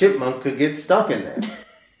 Like a chipmunk could get stuck in there.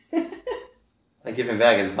 I give him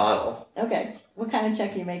back his bottle. Okay. What kind of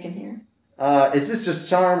check are you making here? Is this just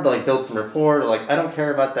charm to like build some rapport? Or like, I don't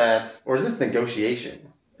care about that. Or is this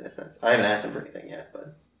negotiation, in a sense? I haven't asked him for anything yet,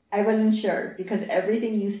 but I wasn't sure because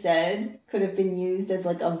everything you said could have been used as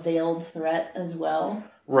like a veiled threat as well.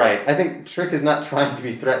 Right. I think Trick is not trying to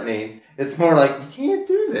be threatening. It's more like, you can't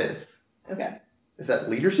do this. Okay. Is that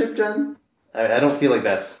leadership, Jen? I don't feel like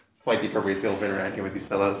that's quite the appropriate skill for interacting with these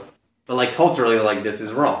fellows. But like culturally, like this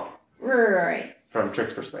is wrong. Right. From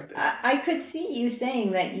Trick's perspective. I could see you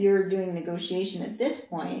saying that you're doing negotiation at this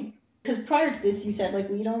point. Because prior to this, you said, like,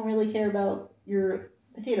 we don't really care about your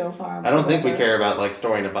potato farm. I don't think we care about like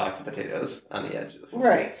storing a box of potatoes on the edge of the forest.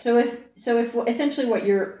 Right. So if essentially what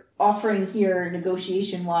you're offering here,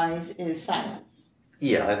 negotiation-wise, is silence.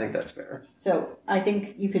 Yeah, I think that's fair. So I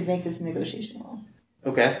think you could make this a negotiation roll.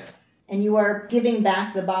 Okay. And you are giving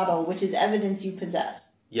back the bottle, which is evidence you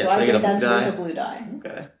possess. Yes, so I get think a that's blue die. worth a blue die.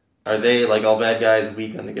 Okay. Are they, like all bad guys,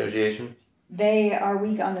 weak on negotiation? They are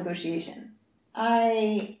weak on negotiation.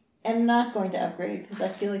 I am not going to upgrade because I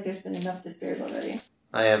feel like there's been enough disparity already.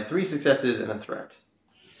 I have 3 successes and a threat.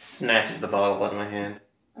 He snatches the bottle out of my hand.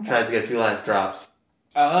 Okay. Tries to get a few last drops.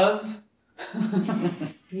 Of?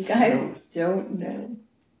 You guys Knows. don't know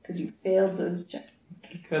because you failed those checks.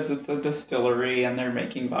 Because it's a distillery and they're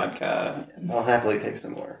making vodka. I'll happily take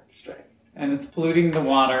some more strength. And it's polluting the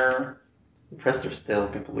water. Prester still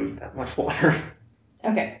can pollute that much water.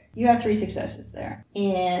 Okay, you have 3 successes there.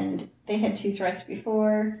 And they had 2 threats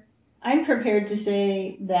before. I'm prepared to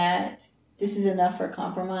say that this is enough for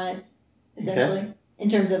compromise, essentially. Okay. In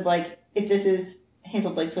terms of, like, if this is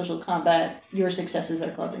handled like social combat, your successes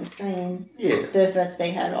are causing strain. Yeah. The threats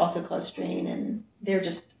they had also caused strain, and they're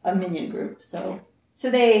just a minion group. So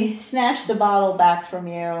they snatch the bottle back from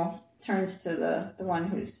you, turns to the one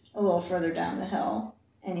who's a little further down the hill,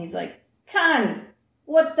 and he's like, Connie,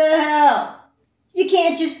 what the hell? You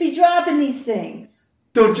can't just be dropping these things.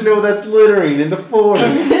 Don't you know that's littering in the forest?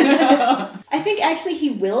 I think actually he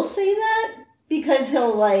will say that because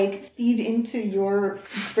he'll like feed into your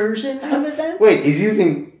version of events. Wait, he's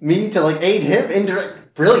using me to like aid him?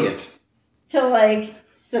 Indirect. Brilliant. To like guy's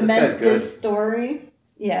cement good. this story.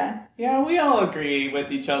 Yeah. Yeah, we all agree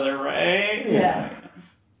with each other, right? Yeah.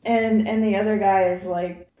 And the other guy is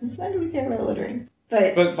like, since when do we care about littering?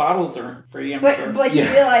 But bottles are free, I'm sure. but he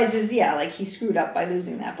Yeah. realizes, like he screwed up by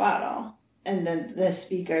losing that bottle. And then the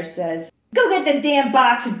speaker says, go get the damn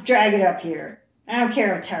box and drag it up here. I don't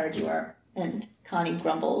care how tired you are. And Connie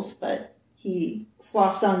grumbles, but he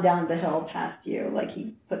swaps on down the hill past you, like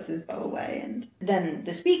he puts his bow away. And then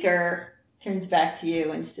the speaker turns back to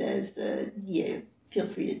you and says, yeah, feel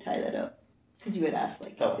free to tie that up. Because you had asked,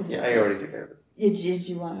 like, Oh, is yeah, it I already took care of it. Did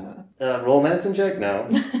you want Roll medicine check? No.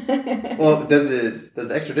 to? Well, does the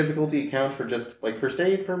extra difficulty count for just like first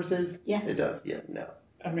aid purposes? Yeah. It does. Yeah. No.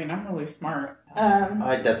 I mean, I'm really smart.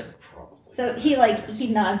 That's probably. So he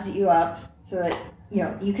nods you up so that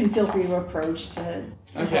you can feel free to approach to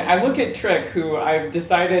Okay, I look at Trick, who I've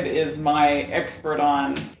decided is my expert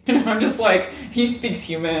on. I'm just like, he speaks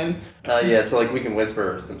human. Yeah. So like we can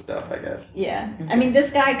whisper some stuff, I guess. Yeah. I mean, this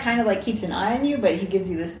guy kind of like keeps an eye on you, but he gives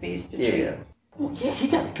you the space to treat. Yeah. Oh, yeah, he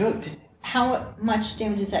got me good, didn't he? How much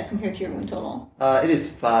damage is that compared to your wound total? It is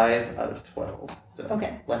 5 out of 12, so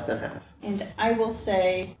Okay. less than half. And I will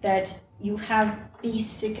say that you have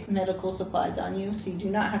basic medical supplies on you, so you do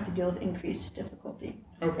not have to deal with increased difficulty.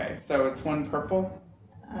 Okay, so it's 1 purple.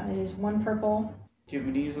 It is 1 purple. Do you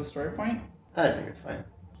want me to use a story point? I think it's fine.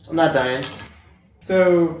 I'm not dying.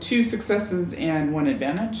 So 2 successes and 1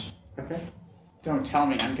 advantage. Okay. Don't tell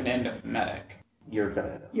me I'm going to end up a medic. You're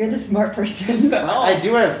gonna. You're the smart person. I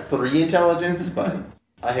do have 3 intelligence, but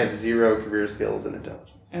I have 0 career skills in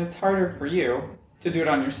intelligence. And it's harder for you to do it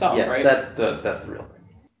on yourself, Yes, right? that's the real thing.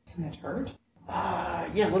 Doesn't it hurt?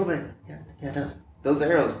 Yeah, a little bit. Yeah, it does. Those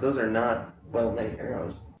arrows, those are not well-made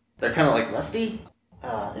arrows. They're kind of like rusty.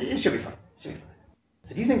 It should be fine. Should be fine.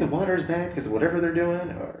 So do you think the water is bad because of whatever they're doing,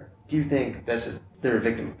 or do you think that's just they're a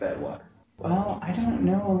victim of bad water? Well, I don't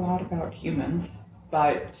know a lot about humans,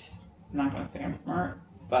 but I'm not going to say I'm smart,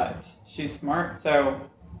 but she's smart, so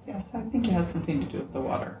yes, I think it has something to do with the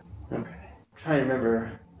water. Okay. I'm trying to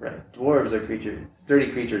remember. Right. Dwarves are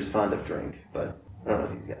sturdy creatures fond of drink, but I don't know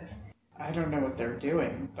these guys. I don't know what they're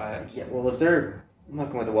doing, but Yeah, well, if they're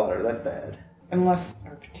mucking with the water, that's bad. unless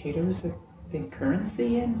are potatoes a big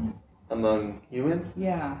currency in? Among humans?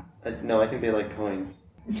 Yeah, No, I think they like coins.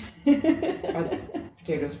 are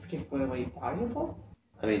potatoes particularly valuable?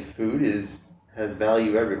 I mean, food has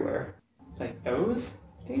value everywhere. Like those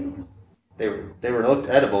potatoes? They were looked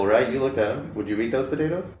edible, right? You looked at them. Would you eat those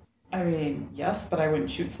potatoes? I mean, yes, but I wouldn't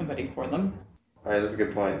shoot somebody for them. All right, that's a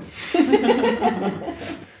good point.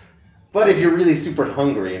 But if you're really super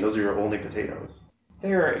hungry and those are your only potatoes,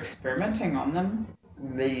 They're experimenting on them,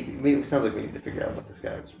 maybe it sounds like we need to figure out what this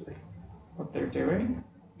guy was really. what they're doing.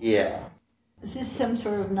 Yeah. Is this some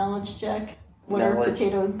sort of knowledge check? What are Knowledge.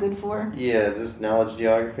 potatoes good for? Yeah, is this knowledge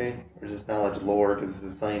geography? Or is this knowledge lore because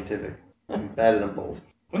this is scientific? I'm bad at them both.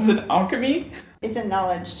 Was it alchemy? It's a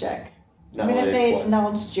knowledge check. I'm Knowledge going to say it's what?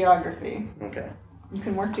 knowledge geography. Okay. You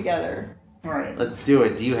can work together. Alright. Let's do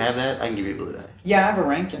it. Do you have that? I can give you a blue die. Yeah, I have a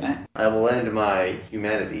rank in it. I will lend my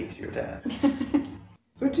humanity to your task.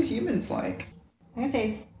 What do humans like? I'm going to say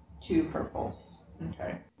it's 2 purples.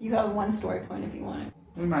 Okay. You have 1 story point if you want it.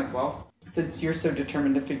 We might as well. Since you're so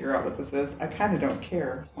determined to figure out what this is, I kind of don't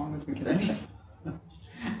care as long as we can read it.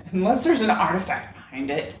 Unless there's an artifact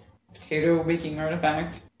behind it. Potato making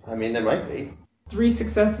artifact. I mean, there might be. 3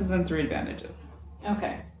 successes and 3 advantages.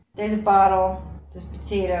 Okay. There's a bottle. There's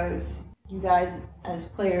potatoes. You guys, as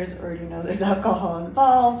players, already know there's alcohol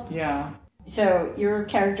involved. Yeah. So your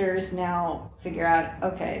characters now figure out,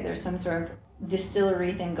 okay, there's some sort of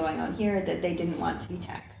distillery thing going on here that they didn't want to be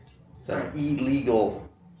taxed. Some illegal.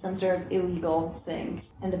 Some sort of illegal thing.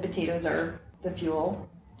 And the potatoes are the fuel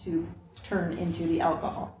to turn into the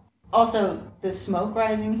alcohol. Also, the smoke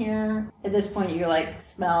rising here, at this point you're like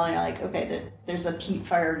smelling, you're like, okay, there's a peat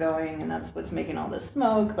fire going and that's what's making all this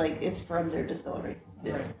smoke. Like, it's from their distillery.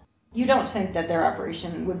 Yeah. Right. You don't think that their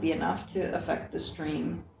operation would be enough to affect the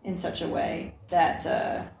stream in such a way that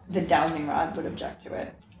the dowsing rod would object to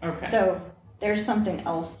it. Okay. So there's something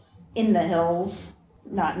else in the hills,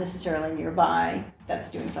 not necessarily nearby, that's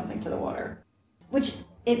doing something to the water. Which,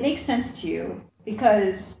 it makes sense to you,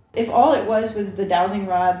 because if all it was the dowsing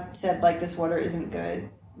rod said, like, this water isn't good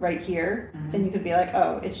right here, then you could be like,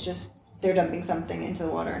 oh, it's just they're dumping something into the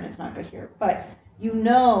water and it's not good here. But you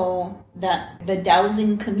know that the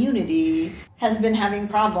dowsing community has been having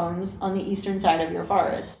problems on the eastern side of your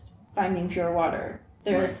forest finding pure water.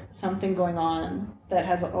 There's something going on that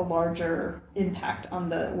has a larger impact on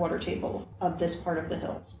the water table of this part of the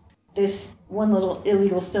hills. This one little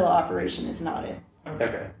illegal still operation is not it.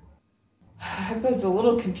 Okay. I was a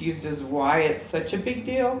little confused as why it's such a big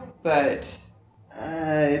deal, but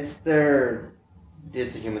It's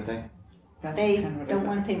a human thing. that's They kind of what don't I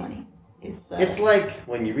want to pay money. It's like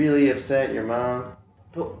when you really upset your mom.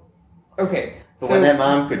 Okay. But so when that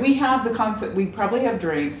mom could. we have the concept, we probably have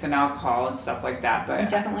drinks and alcohol and stuff like that, You but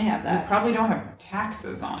definitely have we that. probably don't have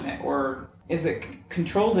taxes on it, or is it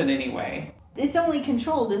controlled in any way? It's only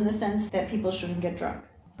controlled in the sense that people shouldn't get drunk.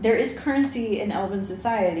 There is currency in Elven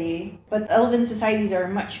society, but Elven societies are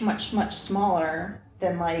much, much, much smaller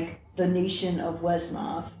than, like, the nation of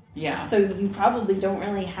Westnoth. Yeah. So you probably don't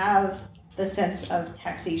really have the sense of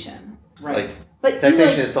taxation. Right. Like, But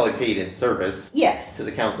taxation is probably paid in service yes. to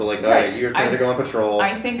the council. Like, alright, you're trying to go on patrol.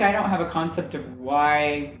 I think I don't have a concept of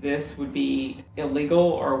why this would be illegal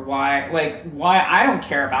or why I don't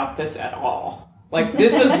care about this at all. Like,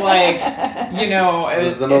 this is like, you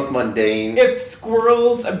know, the most mundane. if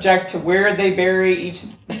squirrels object to where they bury each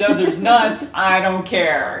other's nuts, I don't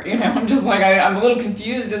care. You know, I'm just like, I'm a little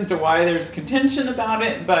confused as to why there's contention about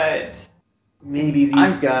it, but Maybe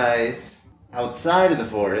these guys outside of the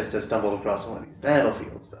forest have stumbled across one of these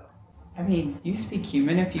battlefields, though. I mean, you speak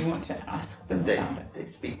human if you want to ask them But about it. they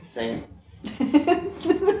speak the same.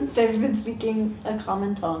 They've been speaking a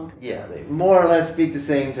common tongue. Yeah, they more or less speak the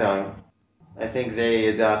same tongue. I think they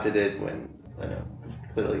adopted it when, I know,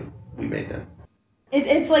 clearly we made them.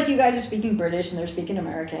 It's like you guys are speaking British and they're speaking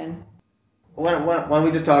American. Why don't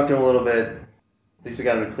we just talk to them a little bit? At least we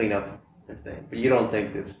got them to clean up everything. But you don't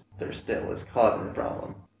think that their still is causing the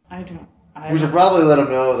problem. I don't. We should probably let them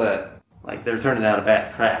know that, like, they're turning out a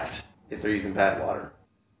bad craft if they're using bad water.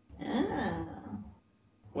 Ah.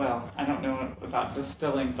 Well, I don't know about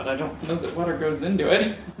distilling, but I don't know that water goes into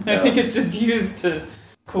it. I No. think it's just used to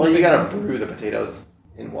cool Well, you things gotta down. brew the potatoes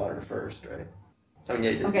in water first, right? I mean, yeah,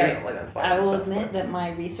 you're Okay, gonna light on fire. I and will stuff, admit but- that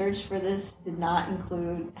my research for this did not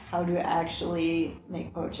include how to actually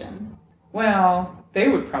make potion. Well, they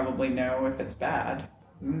would probably know if it's bad.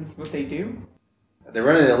 Isn't this what they do? They're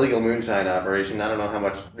running an illegal moonshine operation. I don't know how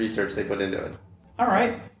much research they put into it. All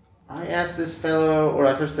right. I asked this fellow, or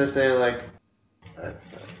I first to say, like,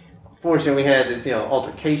 that's fortunate we had this,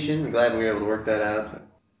 altercation. I'm glad we were able to work that out.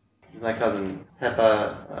 My cousin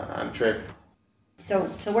Hepa, I'm Trick. So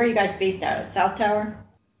where are you guys based out? At South Tower?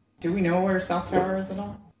 Do we know where South Tower is at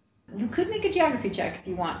all? You could make a geography check if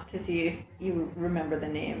you want to see if you remember the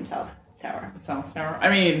name South Tower. South Tower. I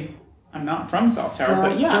mean, I'm not from South Tower,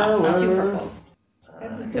 but yeah. Tower. Two purples.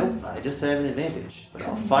 Nope, I just have an advantage, but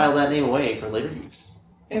I'll file that name away for later use.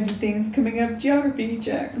 Everything's coming up geography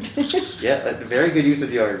checks. Yeah, that's a very good use of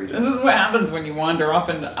geography. This is what happens when you wander off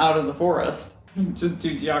and out of the forest. Just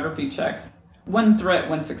do geography checks. 1 threat,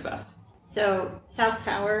 1 success. So South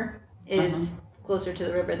Tower is closer to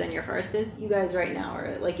the river than your forest is. You guys right now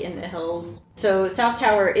are like in the hills. So South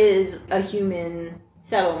Tower is a human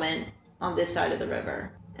settlement on this side of the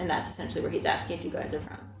river. And that's essentially where he's asking if you guys are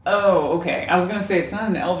from. Oh, okay. I was going to say it's not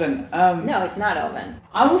an elven. No, it's not Elven.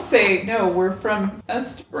 I will say, no, we're from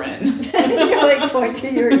Estbryn. You like point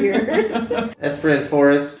to your ears. Esperin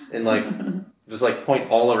Forest, and like, just like point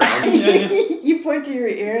all around. You point to your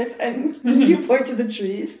ears and you point to the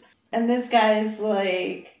trees. And this guy's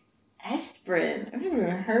like, Esperin? I've never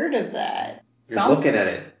even heard of that. You're looking at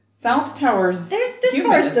it. South Tower's This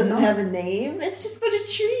human, forest it's doesn't not. have a name. It's just a bunch of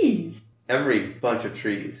trees. Every bunch of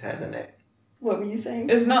trees has a name. What were you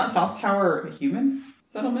saying? Is not South Tower a human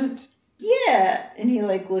settlement? Yeah. And he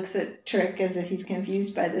like looks at Trick as if he's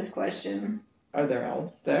confused by this question. Are there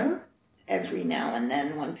elves there? Every now and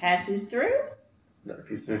then one passes through. Another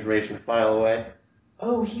piece of information to file away.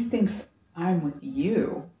 Oh, he thinks I'm with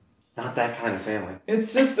you. Not that kind of family.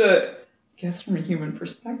 It's just a guess from a human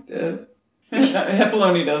perspective.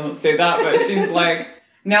 Hepaloni doesn't say that, but she's like,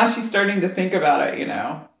 now she's starting to think about it, you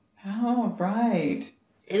know. Oh, right.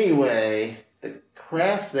 Anyway, the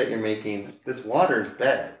craft that you're making, this water's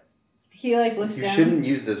bad. He like looks You down. shouldn't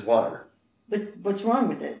use this water. But what's wrong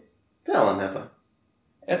with it? Tell him, Hepa.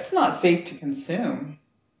 It's not safe to consume.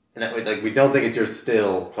 And that way, like, we don't think it's your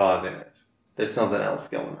still causing it. There's something else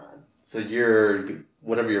going on. So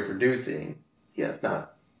whatever you're producing, yeah, it's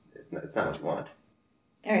not what you want.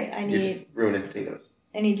 All right, I You're need just ruining potatoes.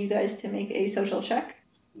 you guys to make a social check.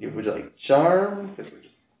 Would you like charm? Because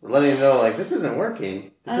we're letting you know, like, this isn't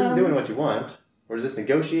working. This isn't doing what you want. Or does this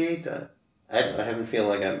negotiate? I haven't feel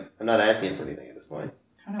like I'm not asking him for anything at this point.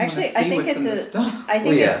 Actually, I think it's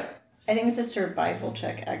a survival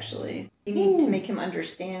check. Actually, you need to make him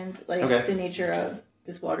understand like the nature of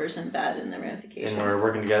this water isn't bad and the ramifications. And we're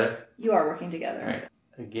working together. You are working together. All right.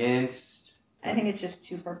 Against. I think it's just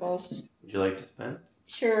 2 purples. Would you like to spend?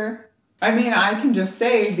 Sure. I mean, I can just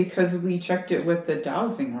say, because we checked it with the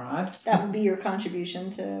dowsing rod. That would be your contribution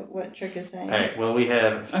to what Trick is saying. All right. Well, we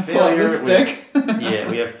have I pull out failure. the stick. We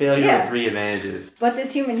have failure with 3 advantages. But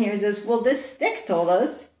this human here says, well, this stick told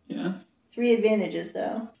us. Yeah. 3 advantages,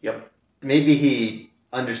 though. Yep. Maybe he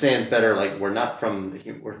understands better. Like, we're not from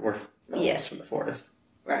the we're from the forest.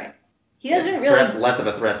 Right. He doesn't really. Perhaps less of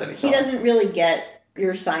a threat than he He thought. doesn't really get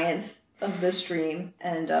your science of the stream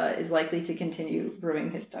and is likely to continue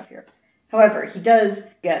brewing his stuff here. However, he does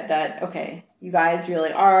get that, okay, you guys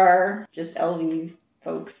really are just LV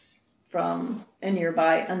folks from a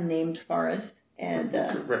nearby unnamed forest. And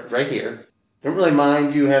right here. Don't really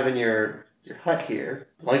mind you having your hut here.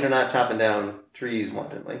 As long as you're not chopping down trees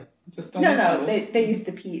wantonly. Just don't no, they use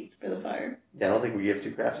the peat for the fire. Yeah, I don't think we give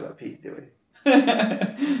 2 craps about peat, do we?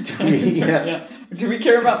 Yeah. Do we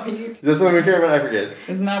care about peat? Is that something we care about? I forget.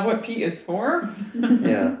 Isn't that what peat is for?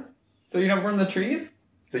 Yeah. So you don't burn the trees?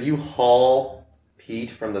 So you haul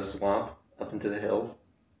peat from the swamp up into the hills?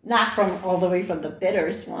 Not from all the way from the bitter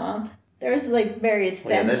swamp. There's like various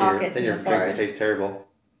fen pockets in the forest. Then your drink tastes terrible.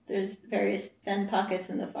 There's various fen pockets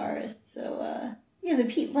in the forest. So, the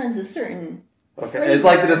peat lends a certain Okay, flavor. it's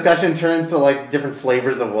like the discussion turns to like different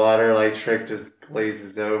flavors of water, like Trick just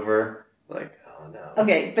glazes over. Like, oh no.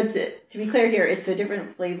 Okay, but to be clear here, it's the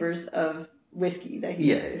different flavors of whiskey that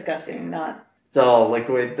he's discussing, not... It's all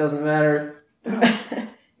liquid, doesn't matter.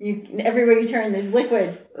 Everywhere you turn, there's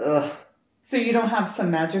liquid. Ugh. So you don't have some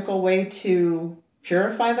magical way to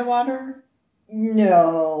purify the water?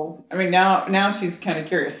 No. I mean, now she's kind of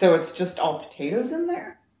curious. So it's just all potatoes in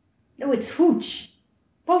there? No, it's hooch.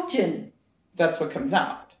 Poachin. That's what comes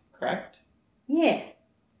out, correct? Yeah.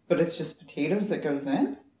 But it's just potatoes that goes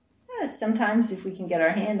in? Sometimes if we can get our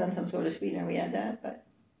hand on some sort of sweetener, we add that, but...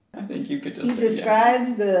 I think you could just He say,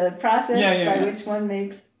 describes the process by Yeah. which one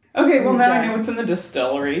makes... Okay, well now I know it's in the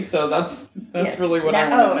distillery, so that's Yes. really what I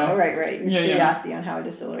want to know. Oh, right. Your Yeah. curiosity on how a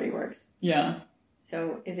distillery works. Yeah.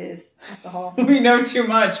 So it is alcohol. We know too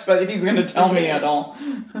much, but he's going to tell me It at is. all.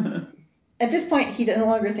 At this point, he no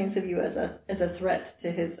longer thinks of you as a threat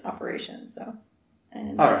to his operation. So,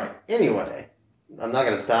 and All right. Anyway, I'm not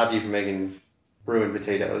gonna stop you from making brewing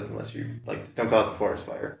potatoes unless you just don't cause a forest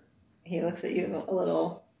fire. he looks at you a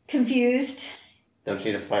little confused. Don't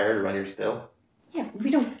you need a fire to run your still? Yeah, we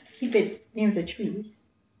don't keep it near the trees.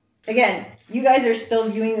 Again, you guys are still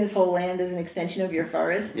viewing this whole land as an extension of your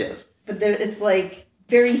forest, Yes. but it's like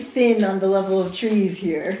very thin on the level of trees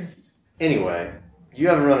here. Anyway, you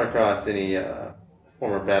haven't run across any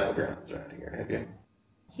former battlegrounds around here, have you?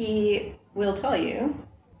 He will tell you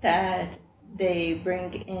that they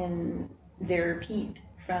bring in their peat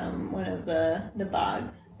from one of the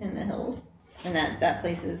bogs in the hills, and that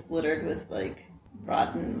place is littered with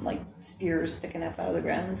rotten like spears sticking up out of the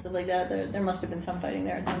ground and stuff like that. There must have been some fighting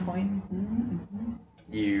there at some point.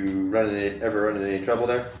 You ever run into any trouble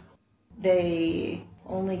there? They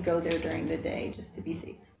only go there during the day just to be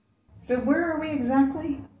safe. So where are we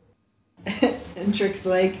exactly? And Trick's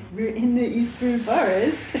like, we're in the Eastern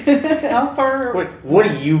Forest. How far What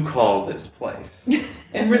do you call this place?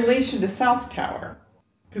 in relation to South Tower?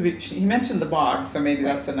 Because he mentioned the bog, so maybe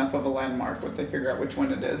that's enough of a landmark once I figure out which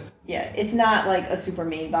one it is. Yeah, it's not like a super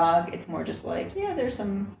main bog. It's more just like, yeah, there's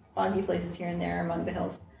some boggy places here and there among the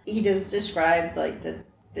hills. He does describe like that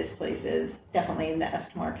this place is definitely in the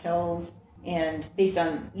Estmark Hills. And based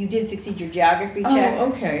on, you did succeed your geography check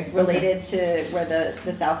okay. related to where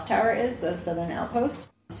the South Tower is, the southern outpost.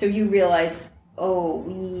 So you realize, oh,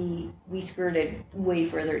 we skirted way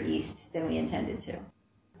further east than we intended to.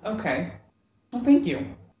 Okay. Well, thank you.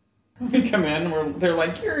 We come in, they're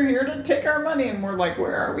like, you're here to take our money, and we're like,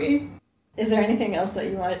 where are we? Is there anything else that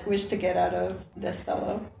you wish to get out of this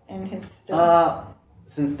fellow and his story?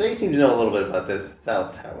 Since they seem to know a little bit about this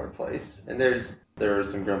South Tower place, and there are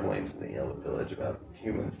some grumblings in the Elven Village about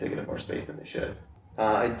humans taking up more space than they should.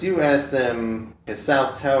 I do ask them, has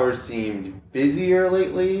South Tower seemed busier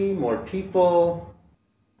lately? More people?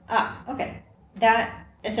 Okay. That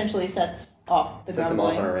essentially sets off the Sets them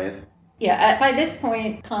off grumbling. on a rant. Yeah, by this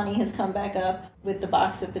point, Connie has come back up with the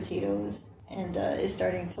box of potatoes and is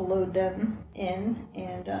starting to load them in.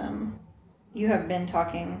 And you have been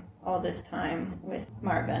talking all this time with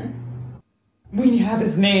Marvin. We have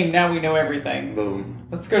his name, now we know everything. Boom.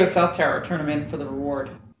 Let's go to South Tower, turn him in for the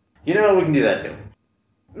reward. You know, we can do that too.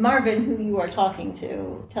 Marvin, who you are talking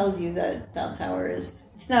to, tells you that South Tower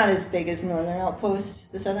it's not as big as Northern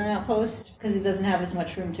Outpost, the Southern Outpost, because it doesn't have as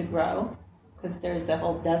much room to grow, because there's the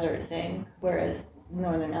whole desert thing, whereas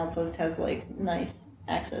Northern Outpost has, like, nice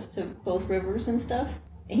access to both rivers and stuff.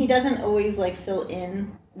 And he doesn't always, like, fill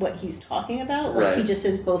in what he's talking about. Like, He just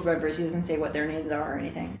says both rivers. He doesn't say what their names are or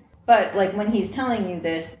anything. But, like, when he's telling you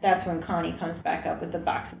this, that's when Connie comes back up with the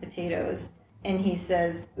box of potatoes. And he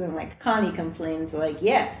says, like, Connie complains, like,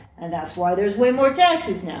 yeah, and that's why there's way more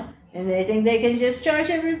taxes now. And they think they can just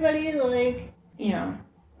charge everybody, like, you know.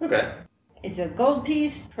 Okay. It's a gold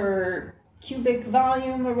piece per cubic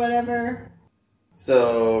volume or whatever.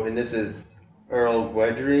 So, and this is Earl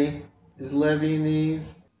Gwedry is levying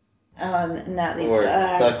these? Not these. Or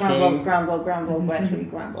the king? Grumble, Gwedry,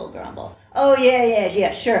 grumble. Oh,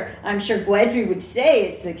 yeah, sure. I'm sure Gwedry would say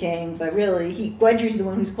it's the king, but really, Gwedry's the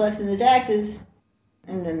one who's collecting the taxes.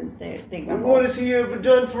 And then they grumble. What has he ever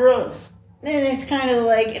done for us? And it's kind of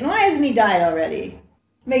like, and why hasn't he died already?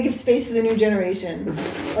 Make space for the new generation.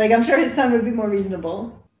 Like, I'm sure his son would be more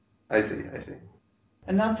reasonable. I see.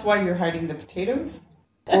 And that's why you're hiding the potatoes?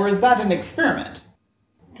 Or is that an experiment?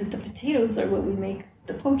 The potatoes are what we make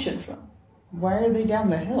the potion from. Why are they down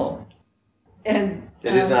the hill? And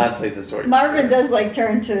It is not a place of story. Marvin does, like,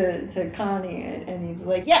 turn to Connie, and he's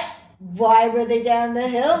like, yeah, why were they down the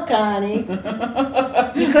hill, Connie?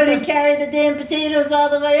 You couldn't carry the damn potatoes all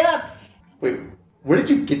the way up. Wait, where did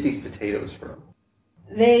you get these potatoes from?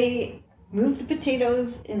 They move the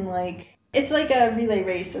potatoes in, like, it's like a relay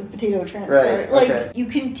race of potato transport. Right, Like, okay. you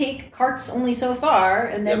can take carts only so far,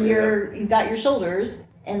 and then you've got your shoulders,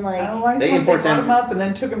 and, like... Oh, I They thought import they brought them- them up and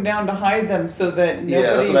then took them down to hide them so that Yeah,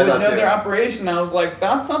 that's nobody what I would thought know too. their operation. I was like,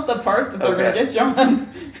 that's not the part that they're going Okay. to get you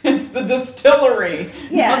on. It's the distillery.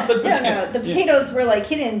 Yeah, not the no. The Yeah. potatoes were, like,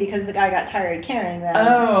 hidden because the guy got tired carrying them.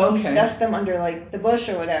 Oh, He okay. stuffed them under, like, the bush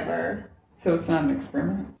or whatever. So it's not an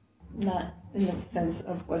experiment? Not in the sense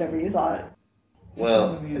of whatever you thought.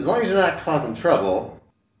 Well, as long as you're not causing trouble.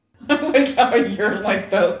 I like how you're like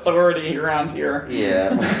the authority around here.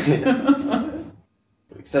 Yeah.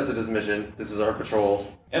 We accepted his mission. This is our patrol.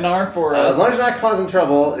 In our forest. As long as you're not causing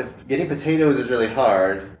trouble, if getting potatoes is really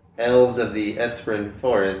hard, elves of the Estfrin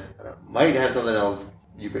Forest might have something else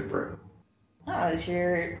you could brew. Oh, so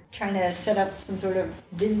you're trying to set up some sort of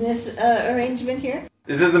business arrangement here?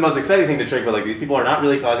 This is the most exciting thing to Trick, but like these people are not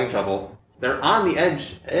really causing trouble. They're on the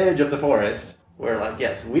edge of the forest, where like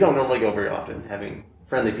yes, we don't normally go very often. Having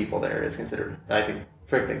friendly people there is considered. I think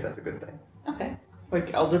Trick thinks that's a good thing. Okay.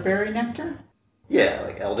 Like elderberry nectar? Yeah,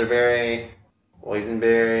 like elderberry,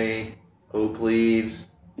 boysenberry, oak leaves,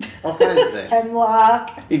 all kinds of things.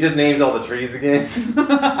 Hemlock. He just names all the trees again.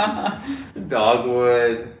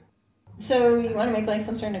 Dogwood. So you want to make, like,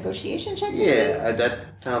 some sort of negotiation check? Yeah,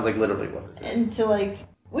 that sounds like literally what this is. And to, like,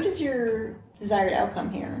 what is your desired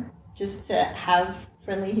outcome here? Just to have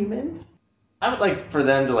friendly humans? I would like for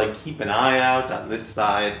them to like keep an eye out on this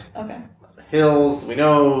side Okay. of the hills. We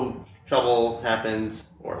know trouble happens,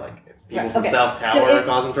 or like People Right, from okay. South So Tower if-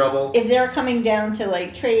 causing trouble. If they're coming down to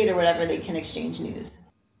like trade or whatever, they can exchange news.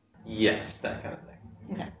 Yes, that kind of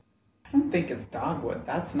thing. I don't think it's dogwood.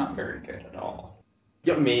 That's not very good at all.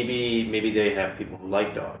 Yeah, maybe they have people who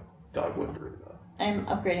like dogwood brew though. I'm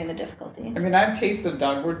upgrading the difficulty. I mean, I've tasted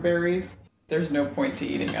dogwood berries. There's no point to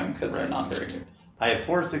eating them because they're Right. not very good. I have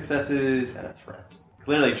 4 successes and a threat.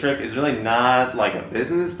 Clearly, Trick is really not like a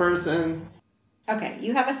business person. Okay,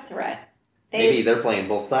 you have a threat. Maybe they're playing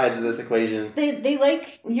both sides of this equation. They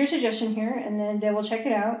like your suggestion here, and then they will check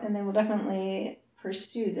it out, and they will definitely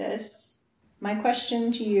pursue this. My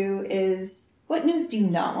question to you is, what news do you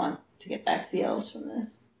not want to get back to the elves from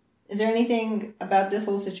this? Is there anything about this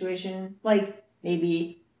whole situation, like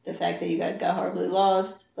maybe the fact that you guys got horribly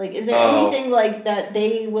lost? Like, is there anything like that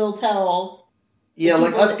they will tell? Yeah, like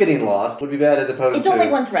people us getting lost would be bad as opposed It's to... only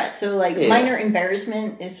one threat, so like Yeah. minor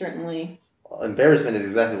embarrassment is certainly Embarrassment is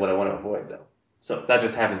exactly what I want to avoid, though. So that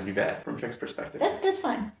just happens to be bad from Trick's perspective. that's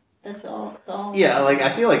fine. That's all. Yeah, like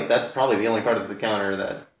I feel like that's probably the only part of this encounter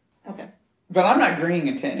that... Okay. But I'm not agreeing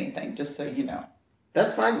into anything, just so you know.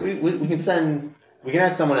 That's fine. We can send... We can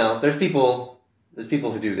ask someone else. There's people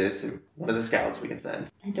who do this. One of the scouts we can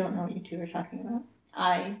send. I don't know what you two are talking about.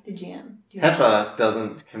 I, the GM, do not. Hepa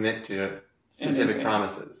doesn't commit to specific Anything.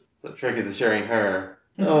 promises. So Trick is assuring her,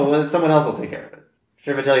 well, someone else will take care of it.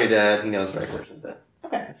 Sure, tell your dad, he knows the right person to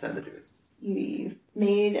Okay. send to do it. You've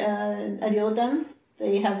made a deal with them.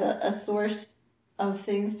 They have a source of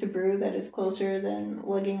things to brew that is closer than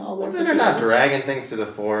lugging all their Well, then they're not potatoes. dragging things to the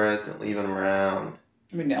forest and leaving them around.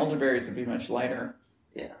 I mean, elderberries would be much lighter.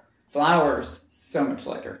 Yeah. Flowers, so much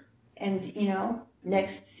lighter. And,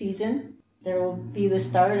 next season, there will be the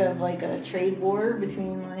start of, like, a trade war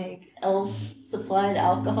between, like, elf-supplied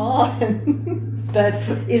alcohol that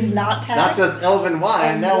is not taxed. Not just elven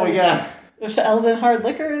wine, And, now we got elven hard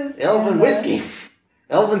liquors. elven and, whiskey.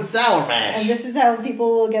 Elven sour mash. And this is how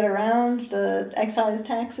people will get around the excise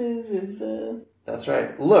taxes is, That's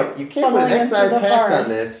right. Look, you can't put an Funneling into excise the tax forest.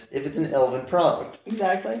 on this if it's an elven product.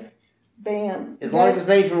 exactly. Bam. As long as it's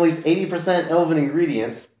made from at least 80% elven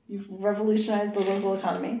ingredients, You've revolutionized the local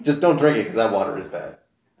economy. just don't drink it because that water is bad.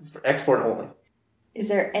 It's for export only. Is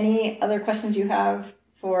there any other questions you have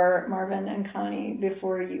for Marvin and Connie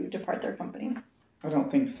before you depart their company? I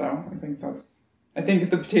don't think so. I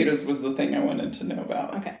think the potatoes was the thing I wanted to know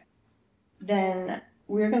about. Okay. Then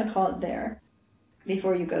we're going to call it there.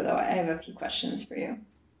 Before you go, though, I have a few questions for you.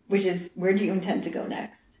 Which is, where do you intend to go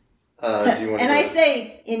next? Do you want to And go? I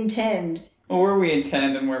say intend. Well, where we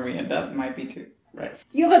intend and where we end up might be too. Right.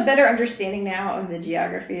 You have a better understanding now of the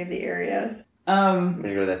geography of the areas. I'm going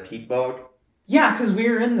to go to that peat bog. Yeah, because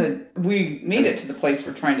we made it to the place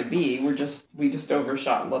we're trying to be. We just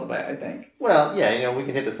overshot a little bit, I think. Well, yeah, we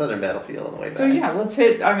can hit the southern battlefield on the way back. So yeah, let's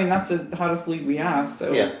hit. I mean, that's the hottest lead we have.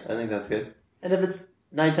 So Yeah, I think that's good. And if it's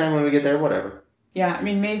nighttime when we get there, whatever. yeah. I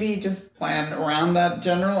mean, maybe just plan around that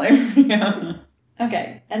general area.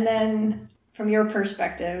 Okay, and then from your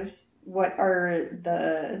perspective, what are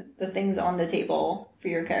the things on the table for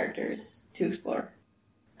your characters to explore?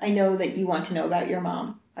 I know that you want to know about your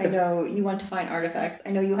mom. I know you want to find artifacts. I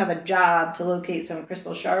know you have a job to locate some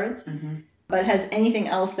crystal shards. Mm-hmm. But has anything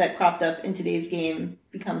else that cropped up in today's game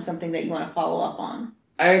become something that you want to follow up on?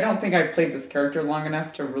 I don't think I've played this character long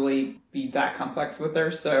enough to really be that complex with her.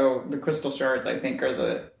 So the crystal shards, I think,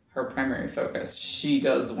 are her primary focus. She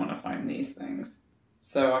does want to find these things.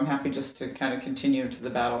 So I'm happy just to kind of continue to the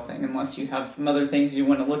battle thing, unless you have some other things you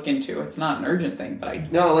want to look into. It's not an urgent thing, but I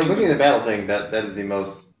No, like looking at the battle thing, that is the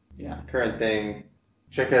most yeah. current thing.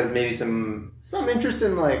 Trick has maybe some interest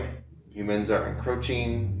in like humans are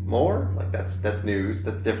encroaching more. Like that's news.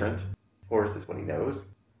 That's different. Forrest is what he knows.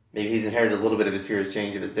 Maybe he's inherited a little bit of his fear's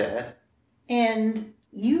change of his dad. And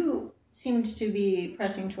you seemed to be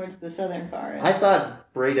pressing towards the southern forest. I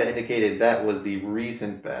thought Breda indicated that was the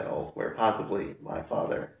recent battle where possibly my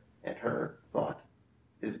father and her fought.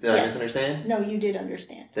 Did I Yes. misunderstand? No, you did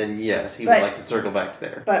understand. Then yes, he But- would like to circle back to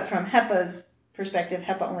there. But from Hepa's perspective,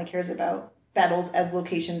 Hepa only cares about battles as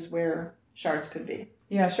locations where shards could be.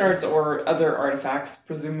 Yeah, shards or other artifacts.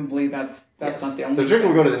 Presumably that's Yes. not the only So Trick will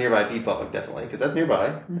thing. go to the nearby peat bog, definitely, because that's nearby.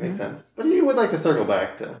 That makes sense. But he would like to circle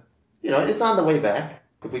back to, it's on the way back.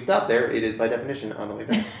 If we stop there, it is by definition on the way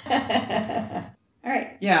back. All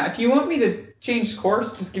right. Yeah, if you want me to change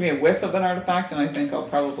course, just give me a whiff of an artifact, and I think I'll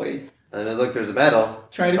probably And then look, there's a battle.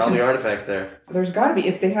 try to. Probably artifacts there. There's got to be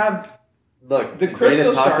if they have. Look, The Breda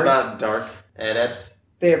crystal talked shards. about dark adepts.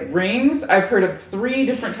 They have rings. I've heard of 3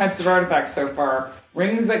 different types of artifacts so far.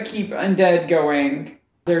 Rings that keep undead going.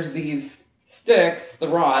 There's these sticks, the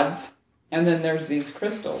rods, and then there's these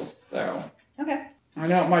crystals. So Okay. I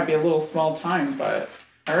know it might be a little small time, but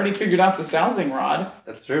I already figured out this dowsing rod.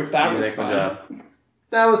 That's true. That You was did fun. excellent job.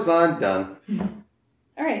 That was fun. Done.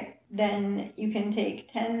 All right, then you can take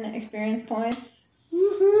 10 experience points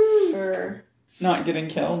Woohoo! for Not getting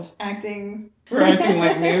killed. acting. We're acting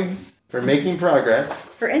like noobs. For making progress.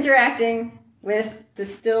 For interacting with the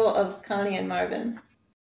still of Connie and Marvin.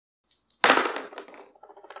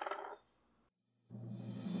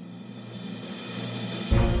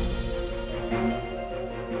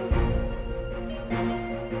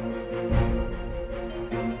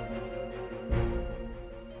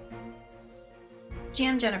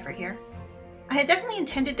 GM Jennifer here. I had definitely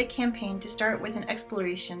intended the campaign to start with an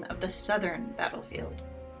exploration of the southern battlefield,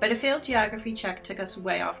 but a failed geography check took us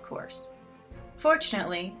way off course.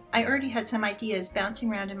 Fortunately, I already had some ideas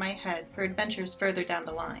bouncing around in my head for adventures further down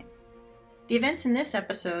the line. The events in this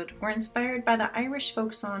episode were inspired by the Irish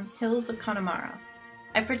folk song Hills of Connemara.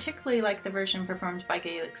 I particularly like the version performed by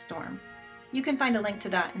Gaelic Storm. You can find a link to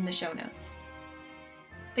that in the show notes.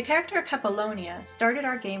 The character of Hepalonia started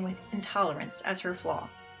our game with intolerance as her flaw,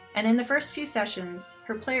 and in the first few sessions,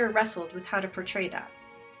 her player wrestled with how to portray that.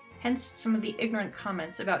 Hence some of the ignorant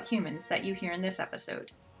comments about humans that you hear in this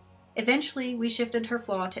episode. Eventually, we shifted her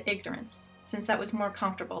flaw to ignorance, since that was more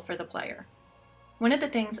comfortable for the player. One of the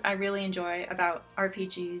things I really enjoy about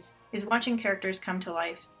RPGs is watching characters come to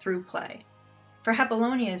life through play. For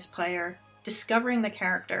Hepalonia's player, discovering the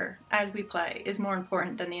character as we play is more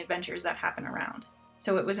important than the adventures that happen around.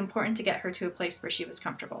 So it was important to get her to a place where she was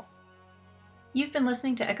comfortable. You've been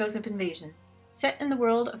listening to Echoes of Invasion, set in the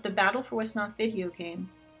world of the Battle for Westnoth video game,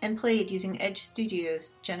 and played using Edge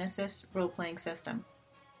Studios' Genesis role-playing system.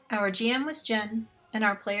 Our GM was Jen, and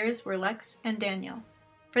our players were Lex and Daniel.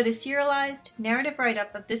 For the serialized narrative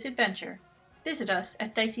write-up of this adventure, visit us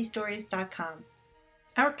at diceystories.com.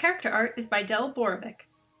 Our character art is by Del Borovic.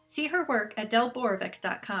 See her work at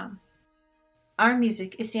delborovic.com. Our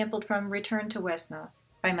music is sampled from Return to Westnoth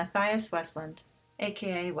by Matthias Westland,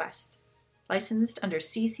 aka West, licensed under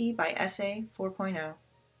CC by SA 4.0,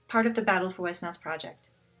 part of the Battle for Westnoth project.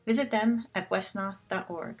 Visit them at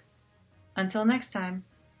westnoth.org. Until next time,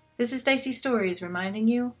 this is Dicey Stories reminding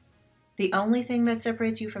you, the only thing that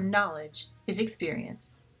separates you from knowledge is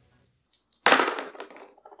experience.